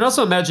like you can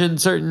also imagine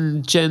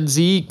certain Gen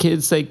Z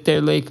kids like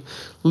they're like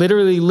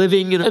literally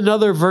living in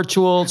another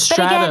virtual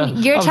strata. But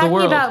again, you're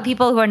talking about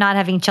people who are not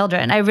having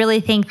children. I really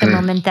think the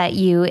moment that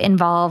you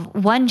involve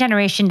one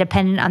generation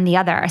dependent on the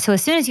other. So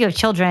as soon as you have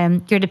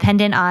children, you're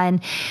dependent on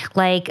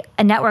like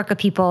a network of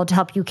people to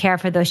help you care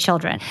for those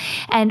children.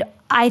 And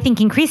I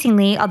think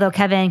increasingly, although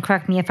Kevin,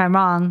 correct me if I'm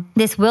wrong,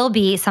 this will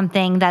be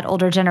something that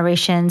older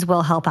generations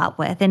will help out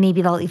with. And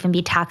maybe there'll even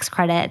be tax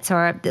credits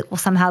or it will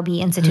somehow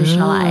be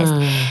institutionalized.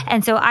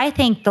 And so I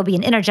think there'll be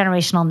an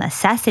intergenerational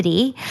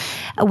necessity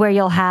where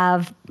you'll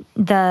have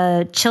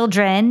the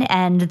children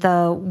and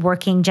the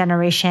working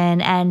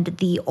generation and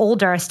the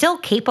older still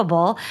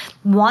capable,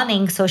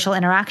 wanting social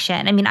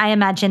interaction. I mean, I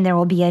imagine there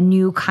will be a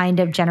new kind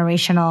of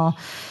generational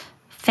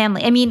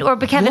family. I mean, or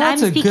Kevin,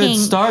 That's I'm speaking. That's a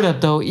good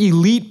startup, though.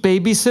 Elite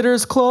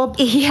Babysitters Club.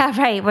 Yeah,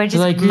 right. We're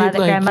just grandmothers.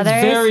 It's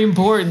very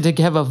important to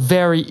have a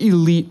very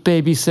elite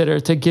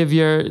babysitter to give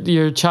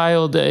your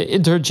child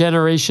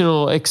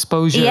intergenerational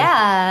exposure.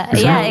 Yeah,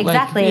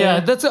 exactly.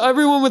 That's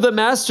everyone with a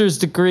master's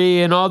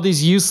degree and all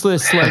these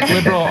useless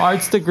liberal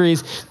arts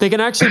degrees. They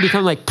can actually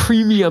become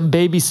premium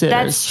babysitters.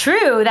 That's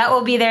true. That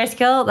will be their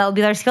skill. That will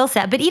be their skill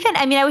set. But even,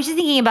 I mean, I was just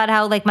thinking about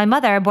how my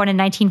mother, born in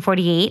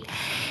 1948,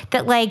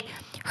 that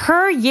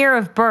her year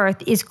of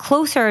birth is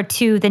closer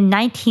to the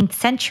 19th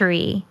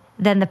century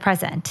than the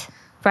present,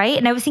 right?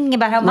 And I was thinking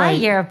about how my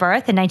year of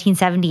birth in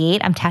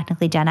 1978, I'm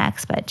technically Gen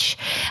X, but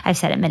I've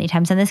said it many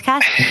times on this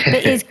cast,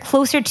 but is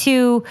closer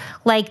to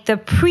the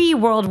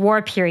pre-World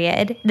War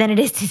period than it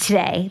is to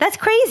today. That's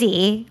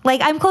crazy.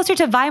 I'm closer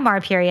to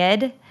Weimar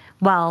period,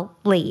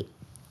 late.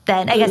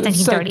 Than I guess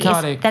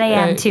 1930s than I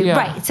am too. Yeah.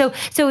 Right. So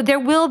there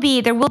will be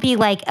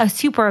a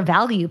super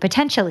value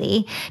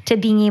potentially to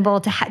being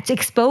able to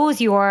expose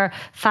your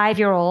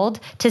 5-year-old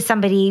to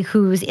somebody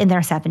who's in their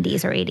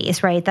 70s or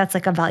 80s, right? That's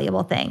a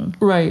valuable thing.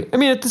 Right. I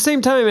mean, at the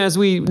same time, as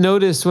we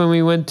noticed when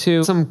we went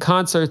to some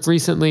concerts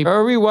recently,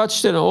 or we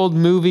watched an old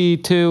movie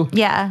too.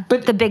 Yeah.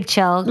 But The Big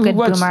Chill, good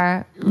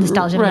boomer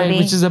nostalgia movie. Right,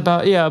 which is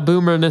about, a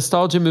boomer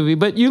nostalgia movie.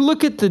 But you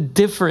look at the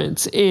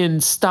difference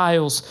in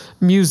styles,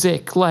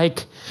 music,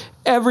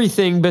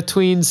 everything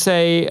between,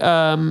 say,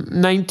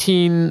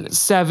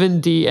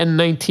 1970 and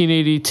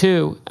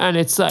 1982, and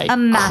it's a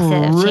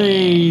massive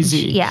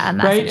crazy, change. Yeah, a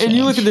massive right? change. And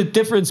you look at the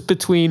difference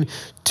between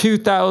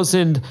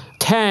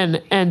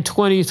 2010 and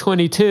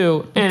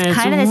 2022, and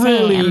it's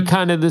really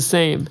kind of the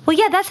same. Well,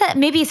 yeah, that's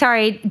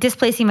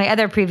displacing my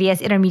other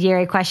previous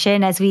intermediary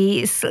question as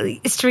we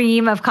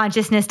stream of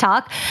consciousness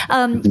talk.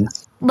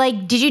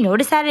 Did you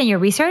notice that in your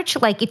research?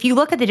 If you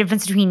look at the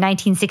difference between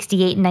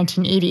 1968 and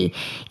 1980,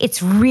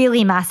 it's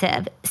really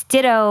massive.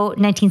 Ditto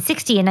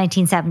 1960 and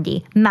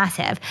 1970,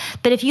 massive.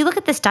 But if you look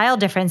at the style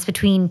difference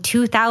between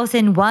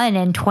 2001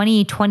 and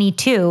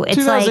 2022, it's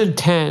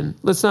 2010.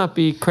 Let's not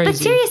be crazy. But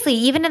seriously,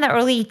 even in the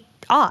early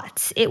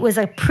aughts, it was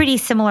a pretty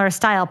similar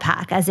style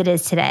pack as it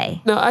is today.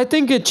 No, I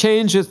think it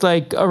changed with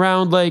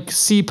around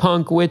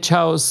C-punk, Witch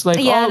House, that's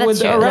true.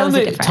 Around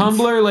the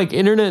Tumblr,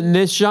 internet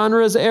niche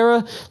genres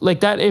era,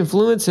 that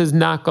influence has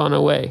not gone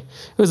away.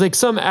 It was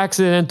some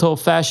accidental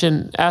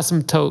fashion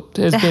asymptote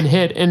has been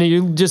hit, and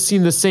you've just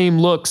seen the same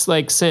looks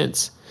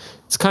since.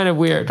 It's kind of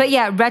weird. But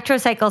retro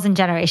cycles and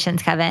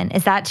generations, Kevin,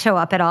 does that show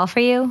up at all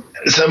for you?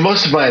 So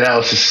most of my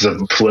analysis is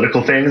of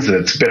political things, and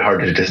it's a bit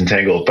hard to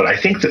disentangle, but I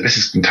think that this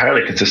is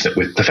entirely consistent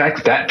with the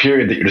fact that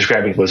period that you're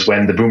describing was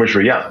when the boomers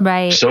were young.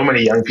 Right. So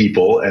many young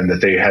people, and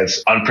that they had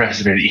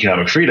unprecedented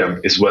economic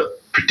freedom is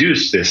what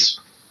produced this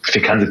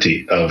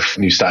fecundity of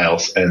new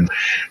styles. And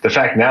the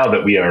fact now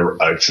that we are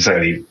a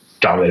society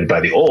dominated by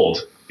the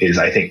old is,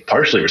 I think,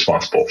 partially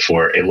responsible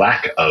for a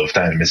lack of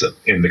dynamism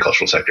in the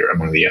cultural sector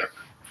among the young.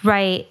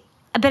 Right.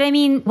 But I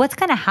mean, what's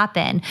going to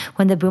happen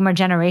when the boomer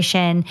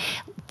generation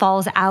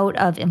falls out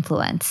of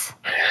influence?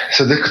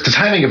 So the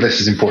timing of this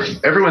is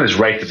important. Everyone is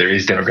right that there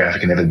is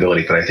demographic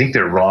inevitability, but I think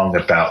they're wrong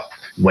about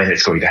when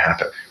it's going to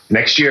happen.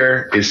 Next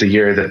year is the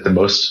year that the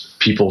most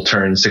people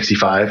turn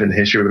 65 in the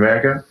history of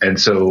America. And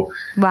so,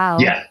 wow.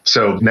 Yeah,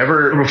 so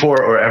never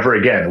before or ever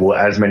again will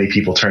as many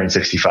people turn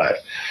 65.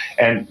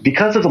 And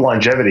because of the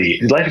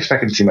longevity, life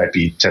expectancy might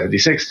be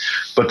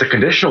 76, but the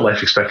conditional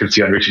life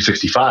expectancy on reaching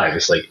 65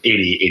 is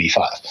 80,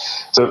 85.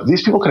 So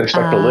these people can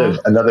expect to live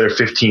another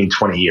 15,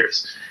 20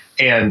 years.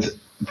 And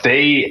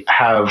they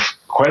have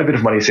quite a bit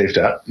of money saved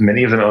up.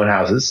 Many of them own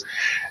houses.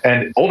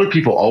 And older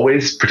people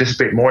always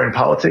participate more in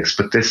politics,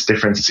 but this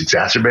difference is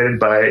exacerbated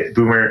by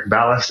boomer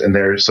ballast and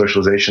their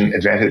socialization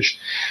advantage.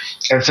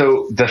 And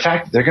so the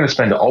fact that they're going to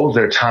spend all of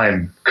their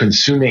time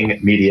consuming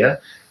media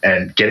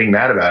and getting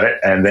mad about it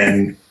and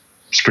then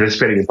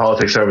participating in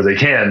politics however they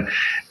can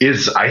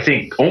is, I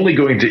think, only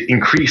going to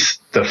increase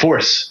the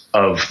force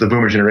of the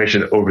boomer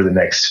generation over the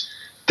next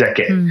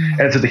decade.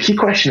 And so the key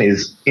question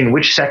is, in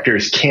which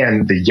sectors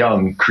can the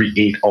young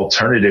create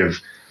alternative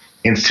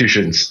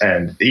institutions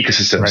and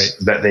ecosystems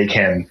that they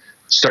can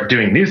start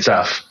doing new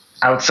stuff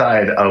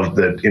outside of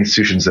the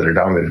institutions that are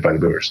dominated by the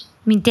boomers?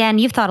 I mean, Dan,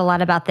 you've thought a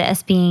lot about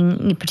this,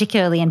 being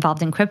particularly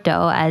involved in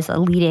crypto as a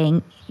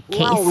leading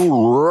case.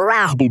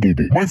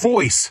 My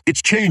voice,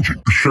 it's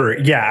changing. Sure.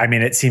 Yeah. I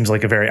mean, it seems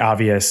like a very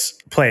obvious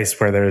place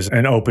where there's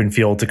an open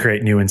field to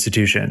create new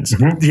institutions.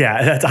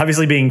 Yeah, that's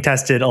obviously being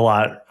tested a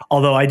lot.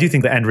 Although I do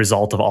think the end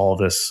result of all of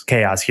this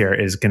chaos here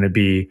is going to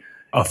be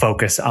a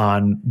focus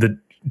on the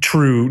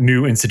true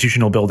new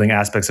institutional building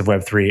aspects of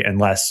Web3 and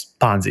less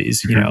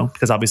Ponzi's,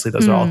 because obviously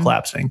those are all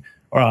collapsing.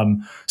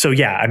 So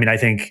yeah, I mean, I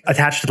think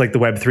attached to like the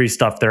Web3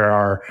 stuff,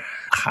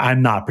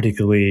 I'm not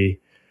particularly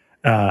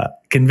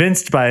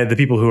convinced by the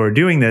people who are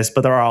doing this,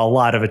 but there are a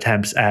lot of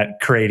attempts at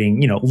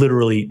creating,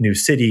 literally new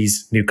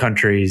cities, new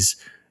countries,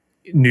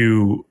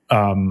 new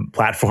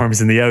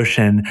platforms in the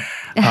ocean.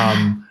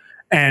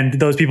 And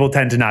those people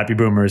tend to not be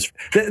boomers.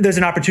 There's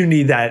an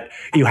opportunity that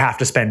you have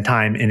to spend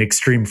time in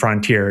extreme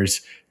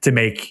frontiers to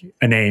make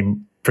a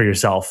name for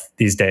yourself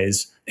these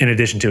days, in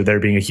addition to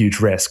there being a huge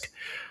risk.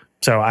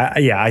 So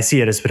I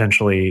see it as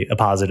potentially a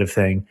positive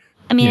thing.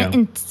 I mean,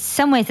 in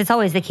some ways, it's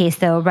always the case,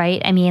 though,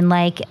 right? I mean,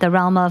 like the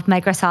realm of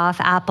Microsoft,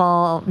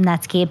 Apple,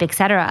 Netscape, et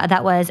cetera,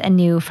 that was a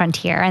new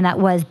frontier, and that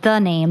was the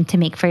name to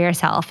make for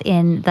yourself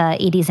in the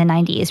 80s and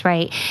 90s,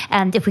 right?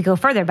 And if we go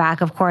further back,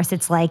 of course,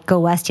 it's like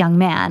Go West, Young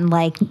Man,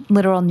 like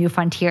literal new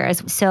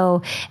frontiers.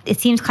 So it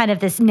seems kind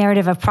of this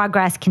narrative of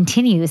progress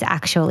continues,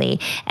 actually,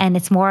 and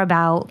it's more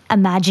about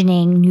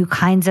imagining new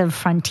kinds of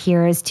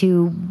frontiers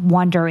to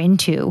wander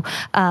into.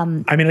 I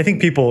mean, I think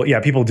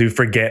people do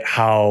forget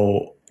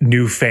how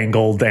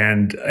newfangled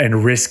and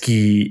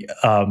risky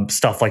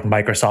stuff like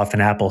Microsoft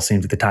and Apple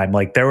seemed at the time.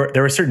 Like there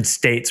were certain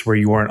states where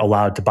you weren't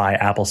allowed to buy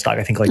Apple stock.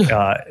 I think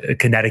like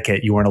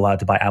Connecticut, you weren't allowed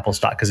to buy Apple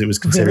stock because it was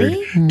considered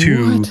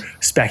too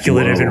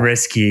speculative and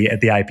risky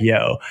at the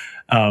IPO.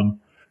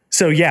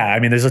 So yeah,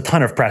 I mean, there's a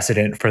ton of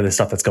precedent for the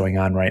stuff that's going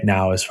on right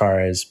now as far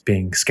as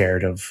being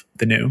scared of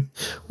the new.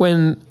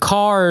 When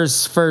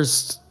cars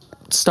first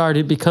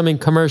started becoming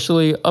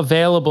commercially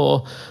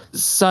available,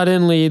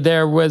 suddenly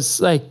there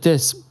was like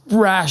this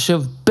rash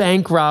of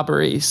bank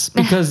robberies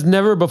because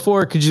never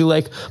before could you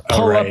like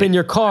pull up in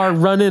your car,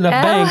 run in a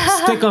bank,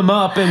 stick them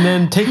up, and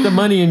then take the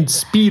money and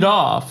speed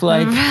off.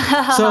 Like,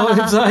 so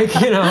it's like,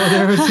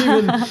 there was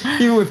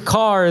even with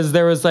cars,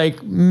 there was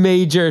like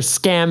major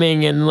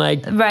scamming and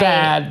like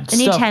bad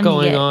stuff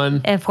going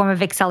on. A form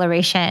of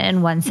acceleration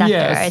in one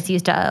sector, it's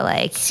used to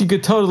like. So you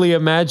could totally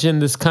imagine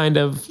this kind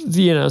of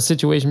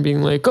situation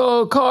being like,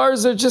 oh,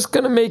 cars are just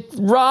gonna make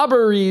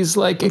robberies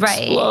like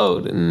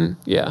explode, and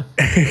yeah.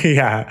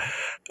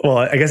 Well,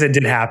 I guess it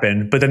did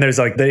happen, but then there's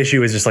like the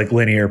issue is just like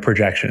linear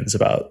projections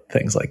about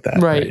things like that.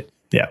 Right.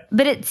 Yeah.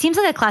 But it seems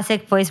like a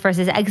classic voice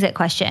versus exit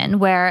question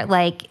where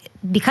like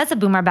because of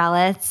boomer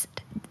ballast,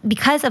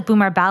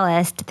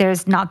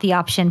 there's not the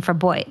option for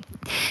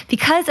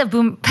because of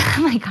boomer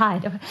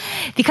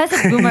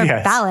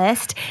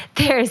ballast,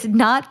 there's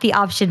not the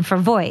option for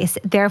voice.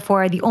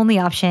 Therefore, the only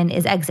option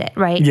is exit,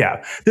 right?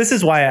 Yeah. This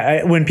is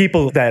why when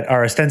people that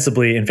are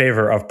ostensibly in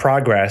favor of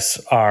progress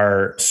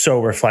are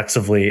so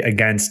reflexively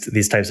against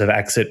these types of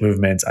exit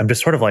movements, I'm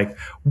just sort of like,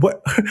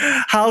 what?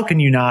 How can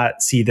you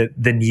not see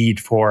the need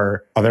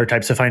for other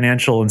types of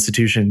financial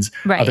institutions,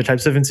 other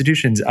types of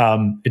institutions?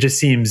 It just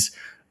seems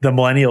the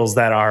millennials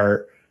that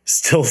are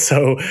still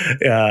so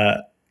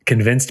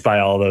convinced by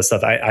all those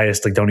stuff, I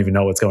just like don't even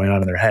know what's going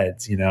on in their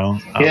heads,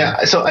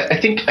 Yeah. So I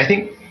think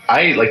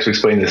I like to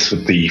explain this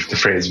with the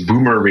phrase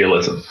boomer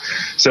realism.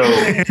 So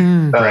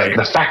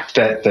the fact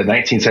that the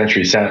 19th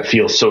century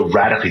feels so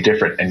radically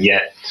different, and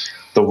yet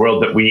the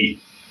world that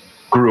we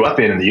grew up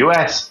in the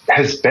US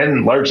has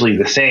been largely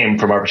the same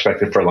from our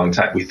perspective for a long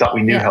time. We thought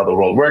we knew how the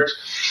world worked.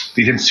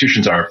 These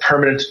institutions are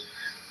permanent.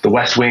 The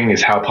West Wing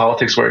is how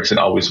politics works and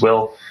always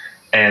will.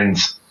 And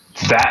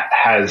that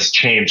has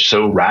changed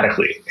so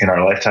radically in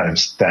our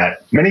lifetimes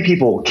that many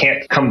people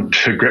can't come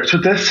to grips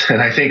with this.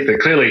 And I think that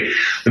clearly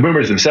the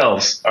boomers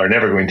themselves are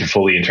never going to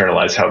fully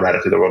internalize how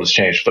radically the world has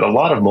changed. But a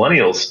lot of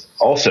millennials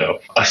also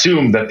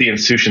assume that the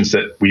institutions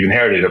that we've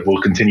inherited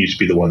will continue to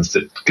be the ones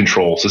that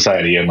control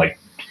society and like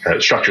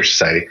structure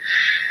society.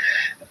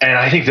 And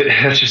I think that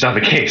that's just not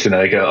the case. And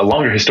like a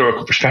longer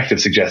historical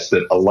perspective suggests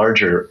that a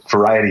larger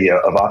variety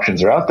of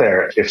options are out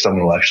there if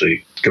someone will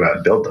actually go out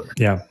and build them.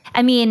 Yeah.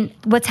 I mean,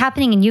 what's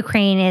happening in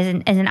Ukraine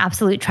is an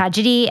absolute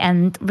tragedy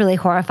and really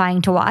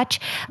horrifying to watch.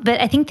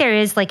 But I think there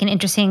is like an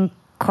interesting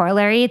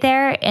corollary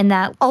there in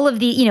that all of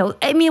the,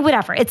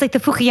 whatever. It's like the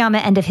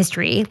Fukuyama end of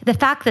history. The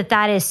fact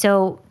that is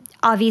so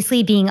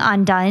obviously being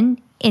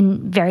undone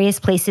in various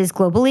places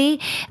globally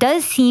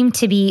does seem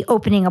to be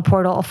opening a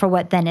portal for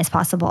what then is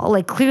possible.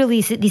 Like clearly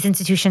these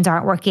institutions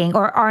aren't working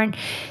or aren't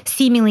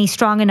seemingly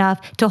strong enough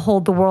to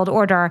hold the world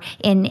order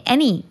in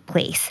any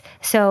place.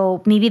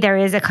 So maybe there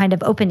is a kind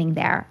of opening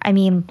there. I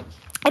mean,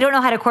 I don't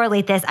know how to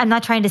correlate this. I'm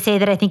not trying to say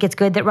that I think it's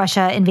good that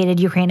Russia invaded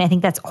Ukraine. I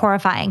think that's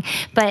horrifying.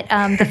 But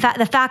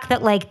the fact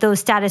that like those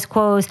status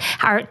quos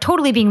are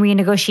totally being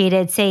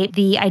renegotiated, say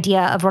the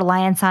idea of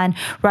reliance on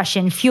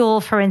Russian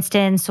fuel, for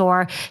instance,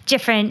 or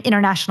different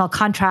international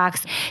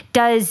contracts,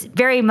 does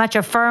very much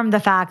affirm the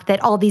fact that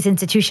all these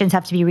institutions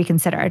have to be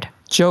reconsidered.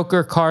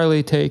 Joker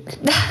Carly take.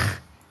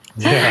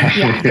 Yeah.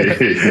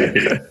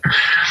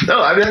 No,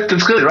 I mean,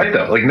 that's clearly right,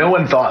 though. Like, no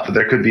one thought that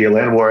there could be a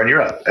land war in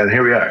Europe, and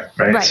here we are,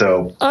 right?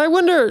 So I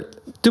wonder,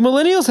 do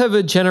millennials have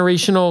a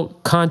generational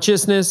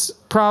consciousness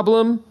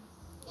problem?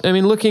 I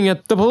mean, looking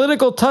at the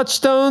political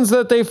touchstones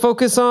that they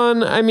focus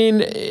on, I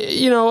mean,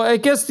 I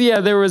guess,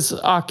 there was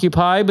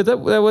Occupy, but that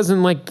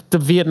wasn't like the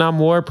Vietnam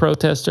War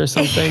protest or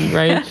something,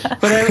 right?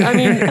 But I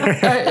mean,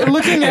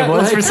 looking at... It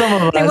was for some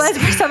of us. It was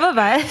for some of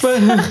us.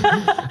 But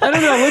I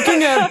don't know,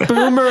 looking at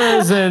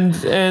boomers and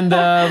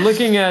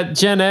looking at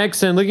Gen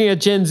X and looking at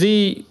Gen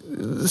Z,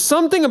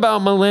 something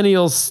about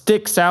millennials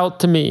sticks out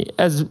to me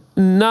as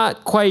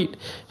not quite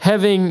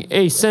having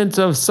a sense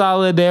of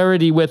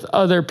solidarity with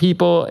other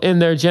people in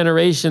their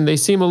generation. They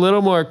seem a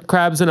little more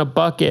crabs in a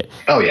bucket.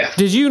 Oh, yeah.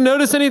 Did you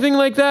notice anything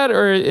like that,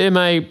 or am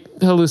I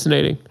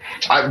hallucinating?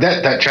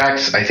 That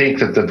tracks. I think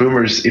that the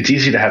boomers, it's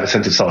easy to have a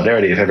sense of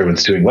solidarity if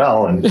everyone's doing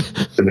well and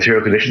the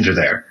material conditions are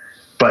there.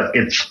 But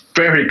it's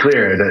very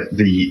clear that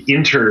the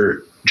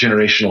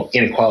intergenerational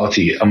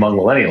inequality among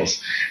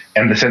millennials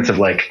and the sense of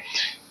like,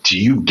 do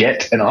you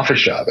get an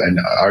office job and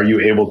are you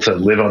able to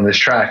live on this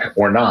track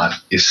or not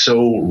is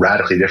so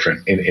radically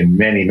different in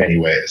many, many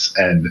ways.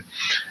 And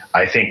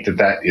I think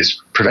that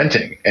is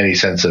preventing any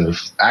sense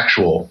of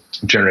actual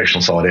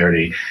generational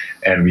solidarity.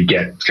 And we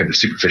get kind of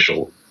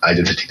superficial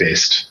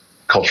identity-based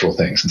cultural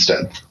things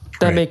instead.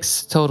 That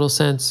makes total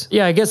sense.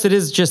 Yeah, I guess it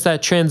is just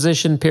that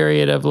transition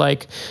period of I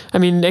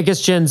guess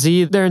Gen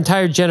Z, their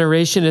entire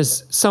generation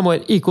is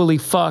somewhat equally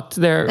fucked.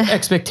 Their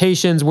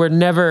expectations were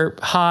never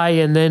high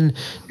and then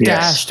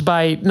dashed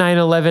by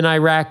 9/11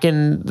 Iraq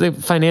and the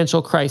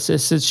financial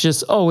crisis. It's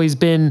just always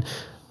been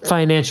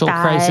financial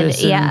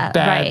crisis and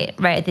bad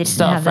right. They didn't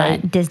stuff, have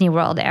that Disney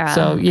World era.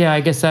 So yeah,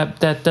 I guess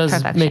that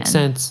does make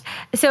sense.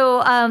 So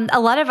a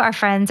lot of our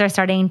friends are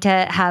starting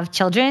to have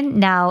children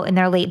now in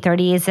their late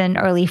 30s and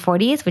early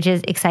 40s, which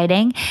is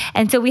exciting.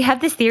 And so we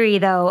have this theory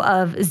though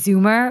of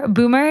Zoomer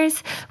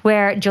boomers,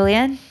 where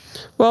Julian.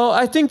 Well,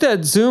 I think that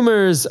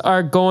Zoomers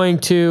are going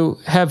to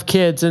have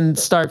kids and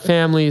start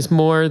families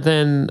more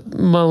than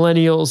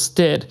millennials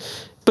did.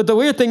 But the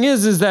weird thing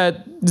is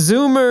that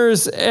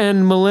Zoomers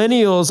and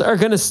millennials are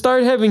going to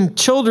start having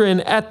children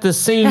at the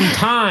same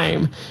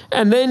time.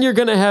 And then you're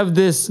going to have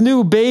this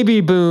new baby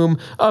boom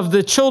of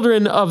the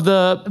children of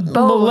the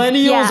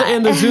millennials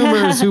and the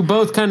Zoomers who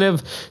both kind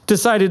of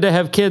decided to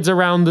have kids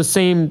around the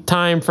same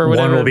time for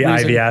whatever reason. One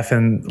will be IVF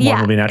and one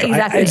will be natural.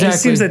 Exactly. It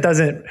just seems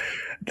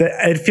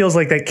it feels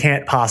like that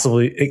can't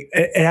possibly,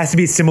 it has to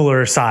be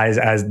similar size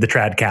as the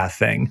trad cath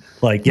thing.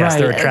 Like, yes,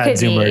 there are trad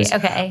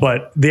Zoomers,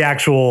 but the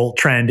actual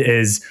trend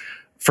is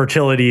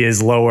fertility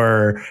is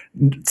lower,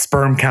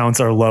 sperm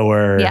counts are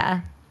lower. Yeah.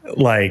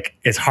 Like,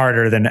 it's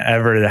harder than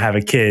ever to have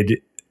a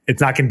kid.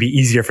 It's not going to be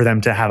easier for them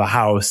to have a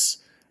house.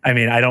 I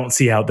mean, I don't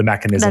see how the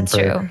mechanism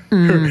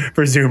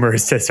for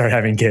Zoomers to start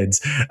having kids.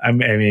 I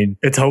mean,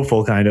 it's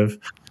hopeful, kind of.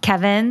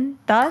 Kevin,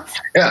 thoughts?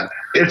 Yeah,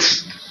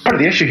 it's part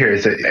of the issue here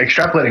is that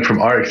extrapolating from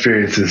our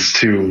experiences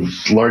to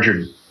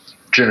larger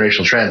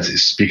generational trends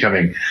is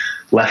becoming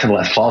less and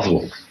less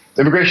plausible.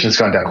 Immigration has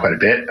gone down quite a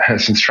bit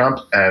since Trump,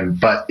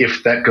 but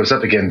if that goes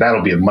up again,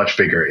 that'll be a much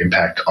bigger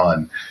impact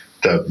on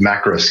the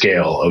macro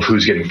scale of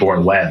who's getting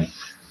born when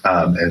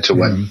and to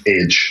what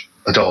age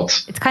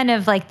adults. It's kind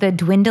of like the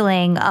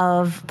dwindling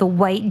of the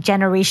white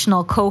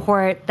generational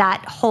cohort.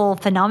 That whole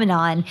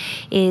phenomenon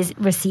is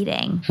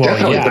receding.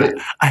 Well,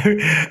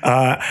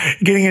 yeah.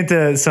 Getting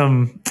into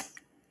some,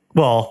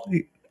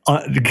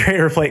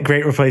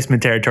 great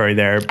replacement territory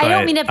there. But, I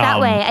don't mean it that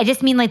way. I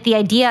just mean like the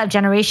idea of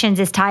generations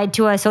is tied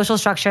to a social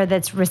structure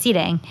that's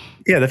receding.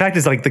 Yeah, the fact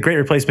is like the great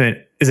replacement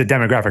is a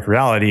demographic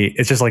reality.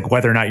 It's just like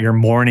whether or not you're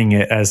mourning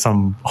it as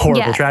some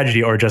horrible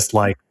tragedy or just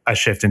like a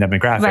shift in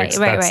demographics.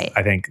 That's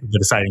I think the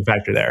deciding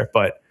factor there.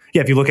 But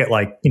yeah, if you look at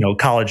like,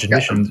 college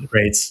admission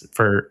rates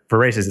for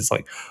races, it's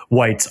like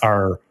whites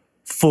are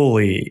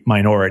fully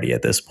minority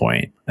at this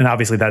point. And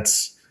obviously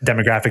that's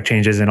demographic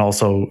changes and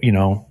also,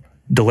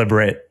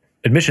 deliberate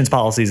admissions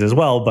policies as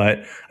well.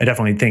 But I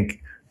definitely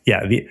think,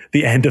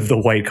 the end of the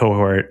white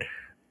cohort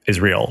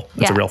is real.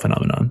 It's a real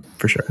phenomenon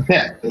for sure.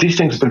 Yeah. These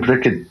things have been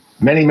predicted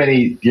many,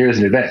 many years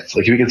in advance.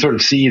 Like we can sort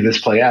of see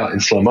this play out in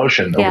slow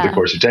motion over the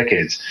course of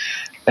decades.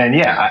 And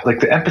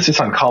like the emphasis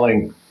on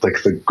calling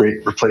like the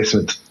great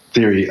replacement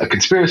theory a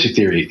conspiracy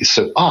theory is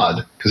so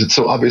odd because it's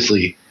so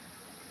obviously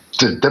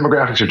the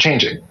demographics are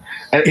changing.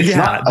 And it's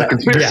not a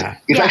conspiracy.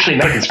 It's actually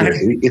not a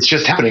conspiracy. It's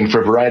just happening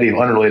for a variety of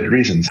unrelated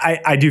reasons.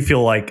 I do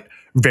feel like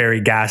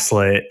very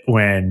gaslit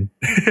when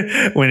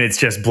it's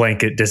just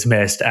blanket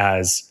dismissed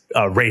as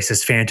a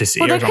racist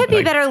fantasy. Well, there could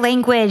be better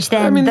language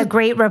than the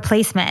great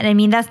replacement. I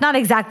mean, that's not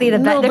exactly the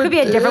best. There could be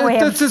a different way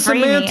of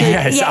framing it.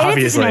 Yes, it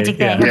is a semantic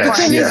thing. The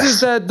thing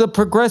is that the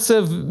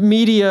progressive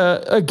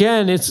media,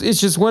 again, it's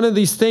just one of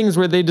these things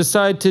where they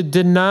decide to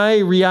deny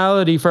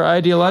reality for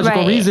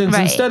ideological reasons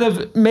instead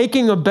of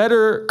making a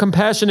better,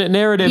 compassionate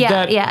narrative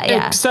that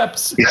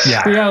accepts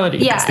reality.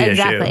 Yeah,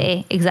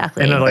 exactly.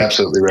 And then, like,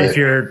 absolutely right. If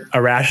you're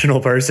a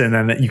rational person,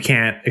 then you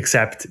can't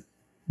accept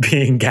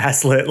being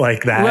gaslit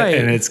like that,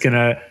 and it's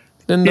gonna.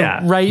 Then the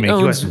right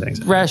owns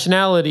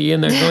rationality,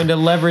 and they're going to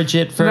leverage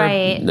it for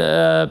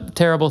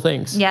terrible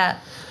things. Yeah.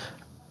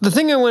 The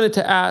thing I wanted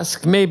to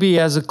ask, maybe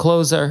as a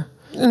closer,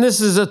 and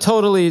this is a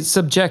totally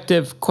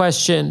subjective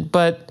question,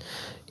 but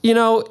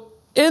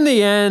in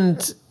the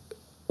end,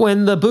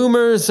 when the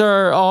boomers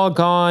are all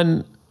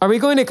gone, are we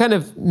going to kind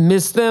of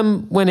miss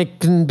them when it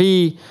can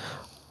be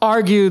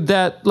argued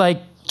that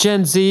like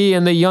Gen Z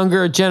and the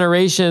younger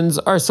generations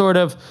are sort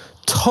of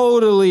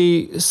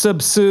totally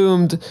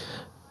subsumed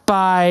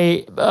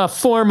by a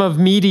form of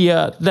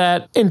media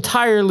that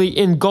entirely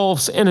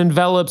engulfs and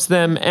envelops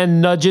them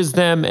and nudges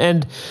them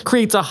and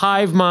creates a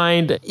hive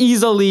mind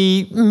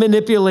easily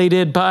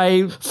manipulated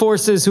by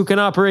forces who can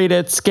operate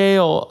at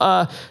scale?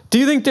 Do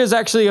you think there's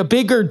actually a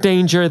bigger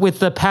danger with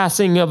the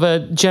passing of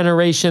a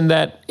generation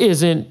that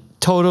isn't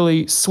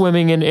totally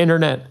swimming in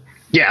internet?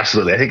 Yeah,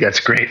 absolutely. I think that's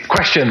a great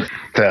question.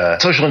 The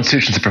social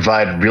institutions that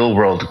provide real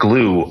world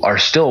glue are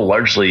still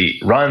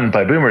largely run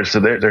by boomers. So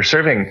they're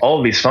serving all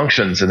of these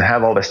functions and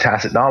have all this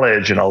tacit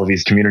knowledge and all of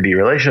these community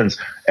relations.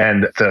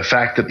 And the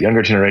fact that the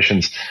younger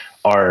generations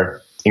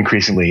are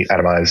increasingly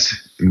atomized,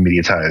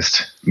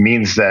 mediatized,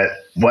 means that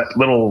what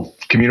little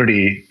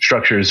community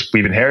structures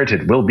we've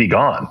inherited will be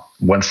gone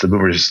once the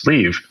boomers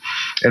leave.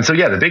 And so,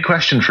 yeah, the big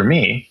question for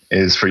me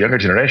is for younger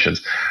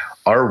generations,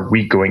 are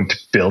we going to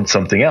build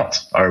something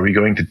else? Are we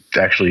going to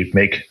actually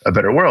make a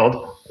better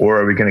world? Or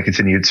are we going to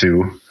continue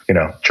to,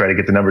 try to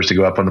get the numbers to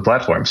go up on the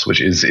platforms, which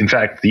is, in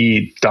fact,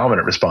 the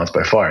dominant response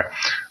by far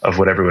of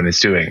what everyone is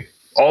doing?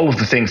 All of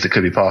the things that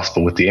could be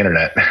possible with the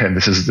internet, and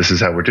this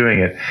is how we're doing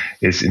it,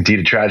 is indeed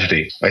a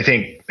tragedy. I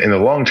think in the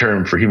long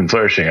term for human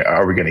flourishing,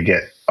 are we going to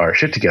get our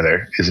shit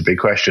together is a big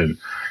question.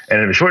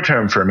 And in the short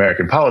term for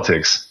American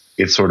politics,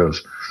 it's sort of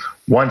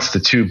once the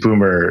two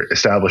boomer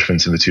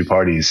establishments in the two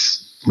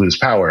parties lose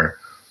power,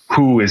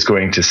 who is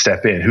going to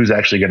step in? Who's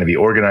actually going to be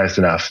organized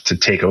enough to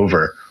take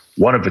over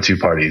one of the two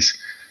parties?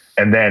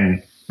 And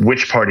then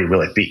which party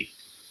will it be?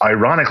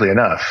 Ironically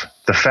enough,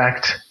 the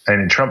fact,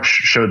 and Trump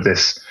showed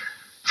this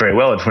very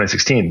well in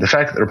 2016, the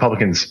fact that the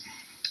Republicans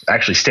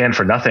actually stand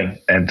for nothing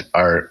and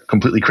are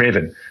completely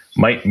craven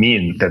might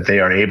mean that they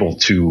are able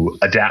to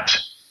adapt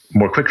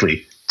more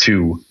quickly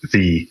to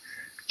the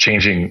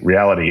changing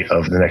reality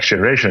of the next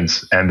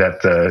generations, and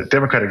that the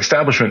Democratic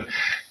establishment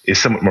is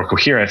somewhat more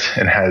coherent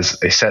and has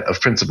a set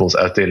of principles,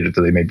 outdated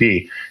though they may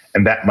be,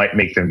 and that might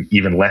make them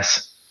even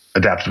less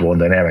adaptable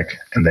and dynamic,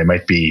 and they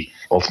might be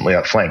ultimately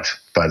outflanked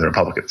by the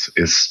Republicans.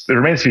 It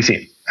remains to be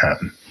seen.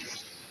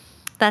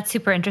 That's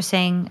super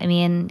interesting. I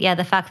mean, yeah,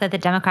 the fact that the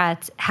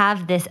Democrats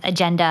have this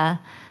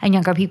agenda and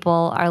younger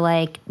people are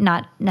like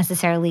not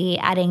necessarily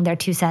adding their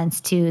 2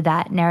 cents to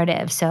that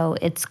narrative. So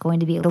it's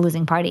going to be the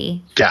losing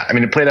party. Yeah, I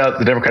mean, it played out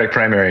the Democratic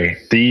primary.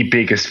 The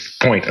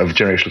biggest point of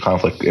generational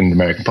conflict in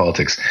American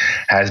politics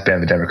has been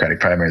the Democratic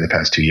primary the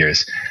past 2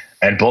 years.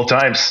 And both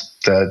times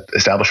the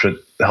establishment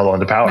held on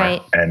to power.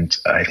 Right. And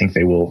I think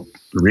they will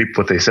reap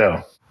what they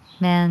sow.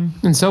 Man.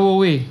 And so will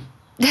we.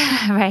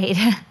 Right.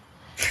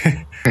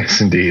 Yes,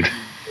 indeed.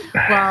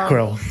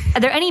 Well,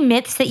 are there any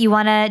myths that you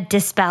want to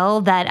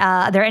dispel?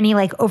 Are there any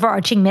like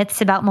overarching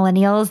myths about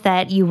millennials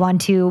that you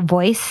want to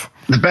voice?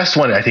 The best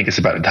one, I think, is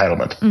about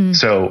entitlement.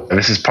 So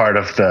this is part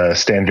of the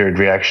standard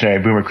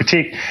reactionary boomer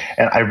critique.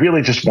 And I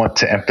really just want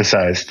to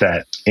emphasize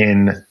that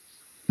in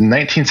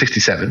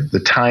 1967, the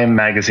Time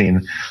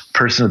Magazine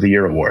Person of the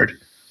Year Award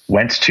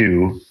went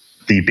to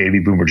the baby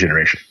boomer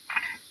generation,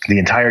 the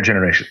entire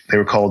generation. They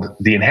were called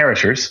the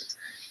inheritors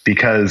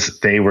because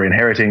they were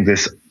inheriting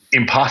this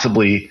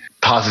impossibly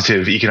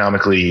positive,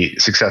 economically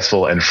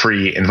successful and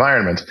free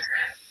environment,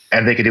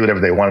 and they could do whatever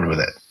they wanted with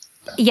it.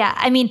 Yeah,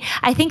 I mean,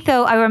 I think,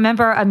 though, I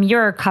remember a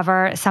Mirror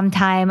cover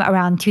sometime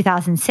around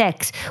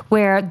 2006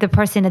 where the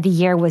person of the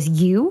year was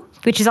you,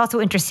 which is also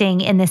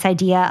interesting in this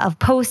idea of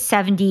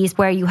post-70s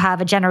where you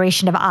have a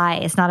generation of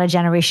I's, not a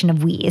generation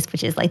of we's,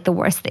 which is like the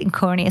worst thing,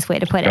 corniest way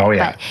to put it. Oh,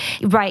 yeah.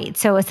 But, right,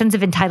 so a sense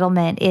of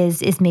entitlement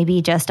is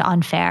maybe just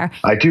unfair.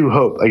 I do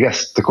hope, I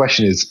guess the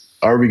question is,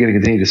 are we going to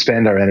continue to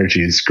spend our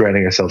energies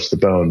grinding ourselves to the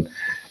bone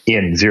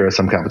in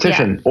zero-sum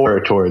competition or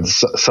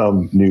towards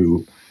some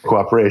new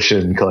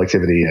cooperation,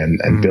 collectivity,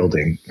 and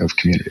building of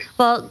community?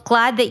 Well,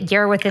 glad that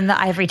you're within the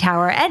ivory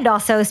tower and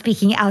also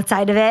speaking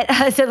outside of it.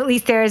 So at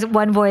least there's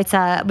one voice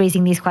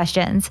raising these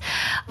questions.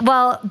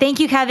 Well, thank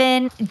you,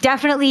 Kevin.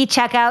 Definitely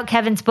check out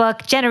Kevin's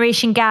book,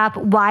 Generation Gap,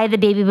 Why the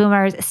Baby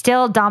Boomers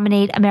Still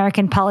Dominate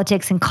American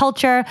Politics and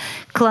Culture.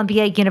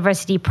 Columbia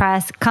University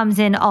Press, comes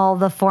in all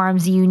the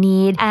forms you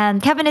need.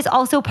 And Kevin is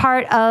also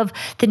part of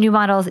the New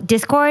Models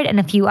Discord and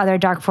a few other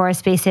Dark Forest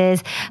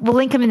spaces. We'll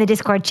link him in the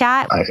Discord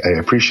chat. I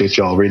appreciate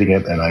y'all reading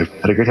it, and I've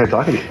had a great time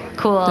talking to you.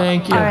 Cool.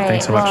 Thank you. All right.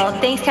 Thanks so much. Well,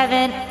 thanks,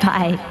 Kevin.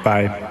 Bye.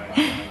 Bye.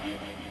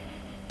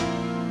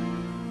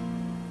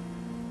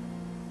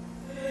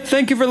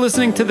 Thank you for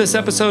listening to this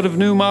episode of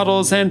New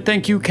Models, and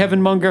thank you,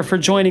 Kevin Munger, for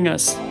joining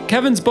us.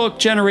 Kevin's book,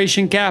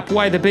 Generation Gap,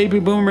 Why the Baby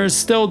Boomers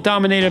Still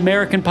Dominate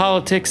American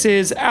Politics,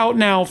 is out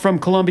now from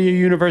Columbia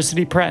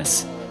University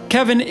Press.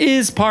 Kevin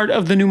is part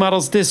of the New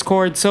Models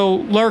Discord, so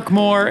lurk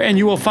more and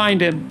you will find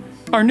him.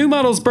 Our New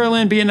Models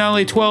Berlin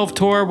Biennale 12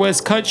 tour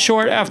was cut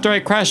short after I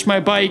crashed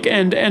my bike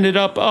and ended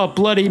up a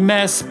bloody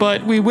mess,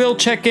 but we will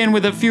check in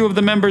with a few of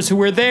the members who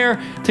were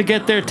there to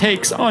get their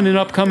takes on an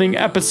upcoming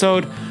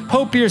episode.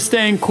 Hope you're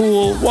staying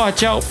cool,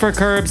 watch out for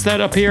curbs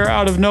that appear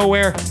out of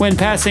nowhere when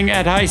passing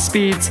at high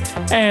speeds,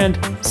 and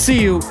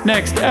see you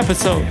next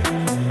episode.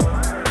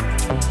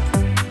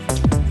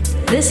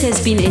 This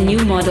has been a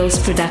New Models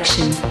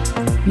production.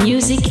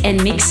 Music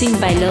and mixing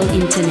by Lil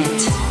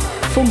Internet.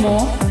 For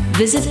more,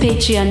 visit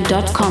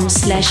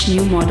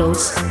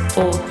patreon.com/newmodels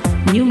or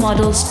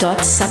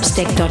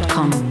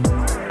newmodels.substack.com.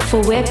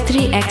 For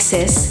Web3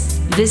 access,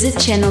 visit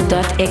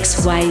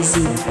channel.xyz.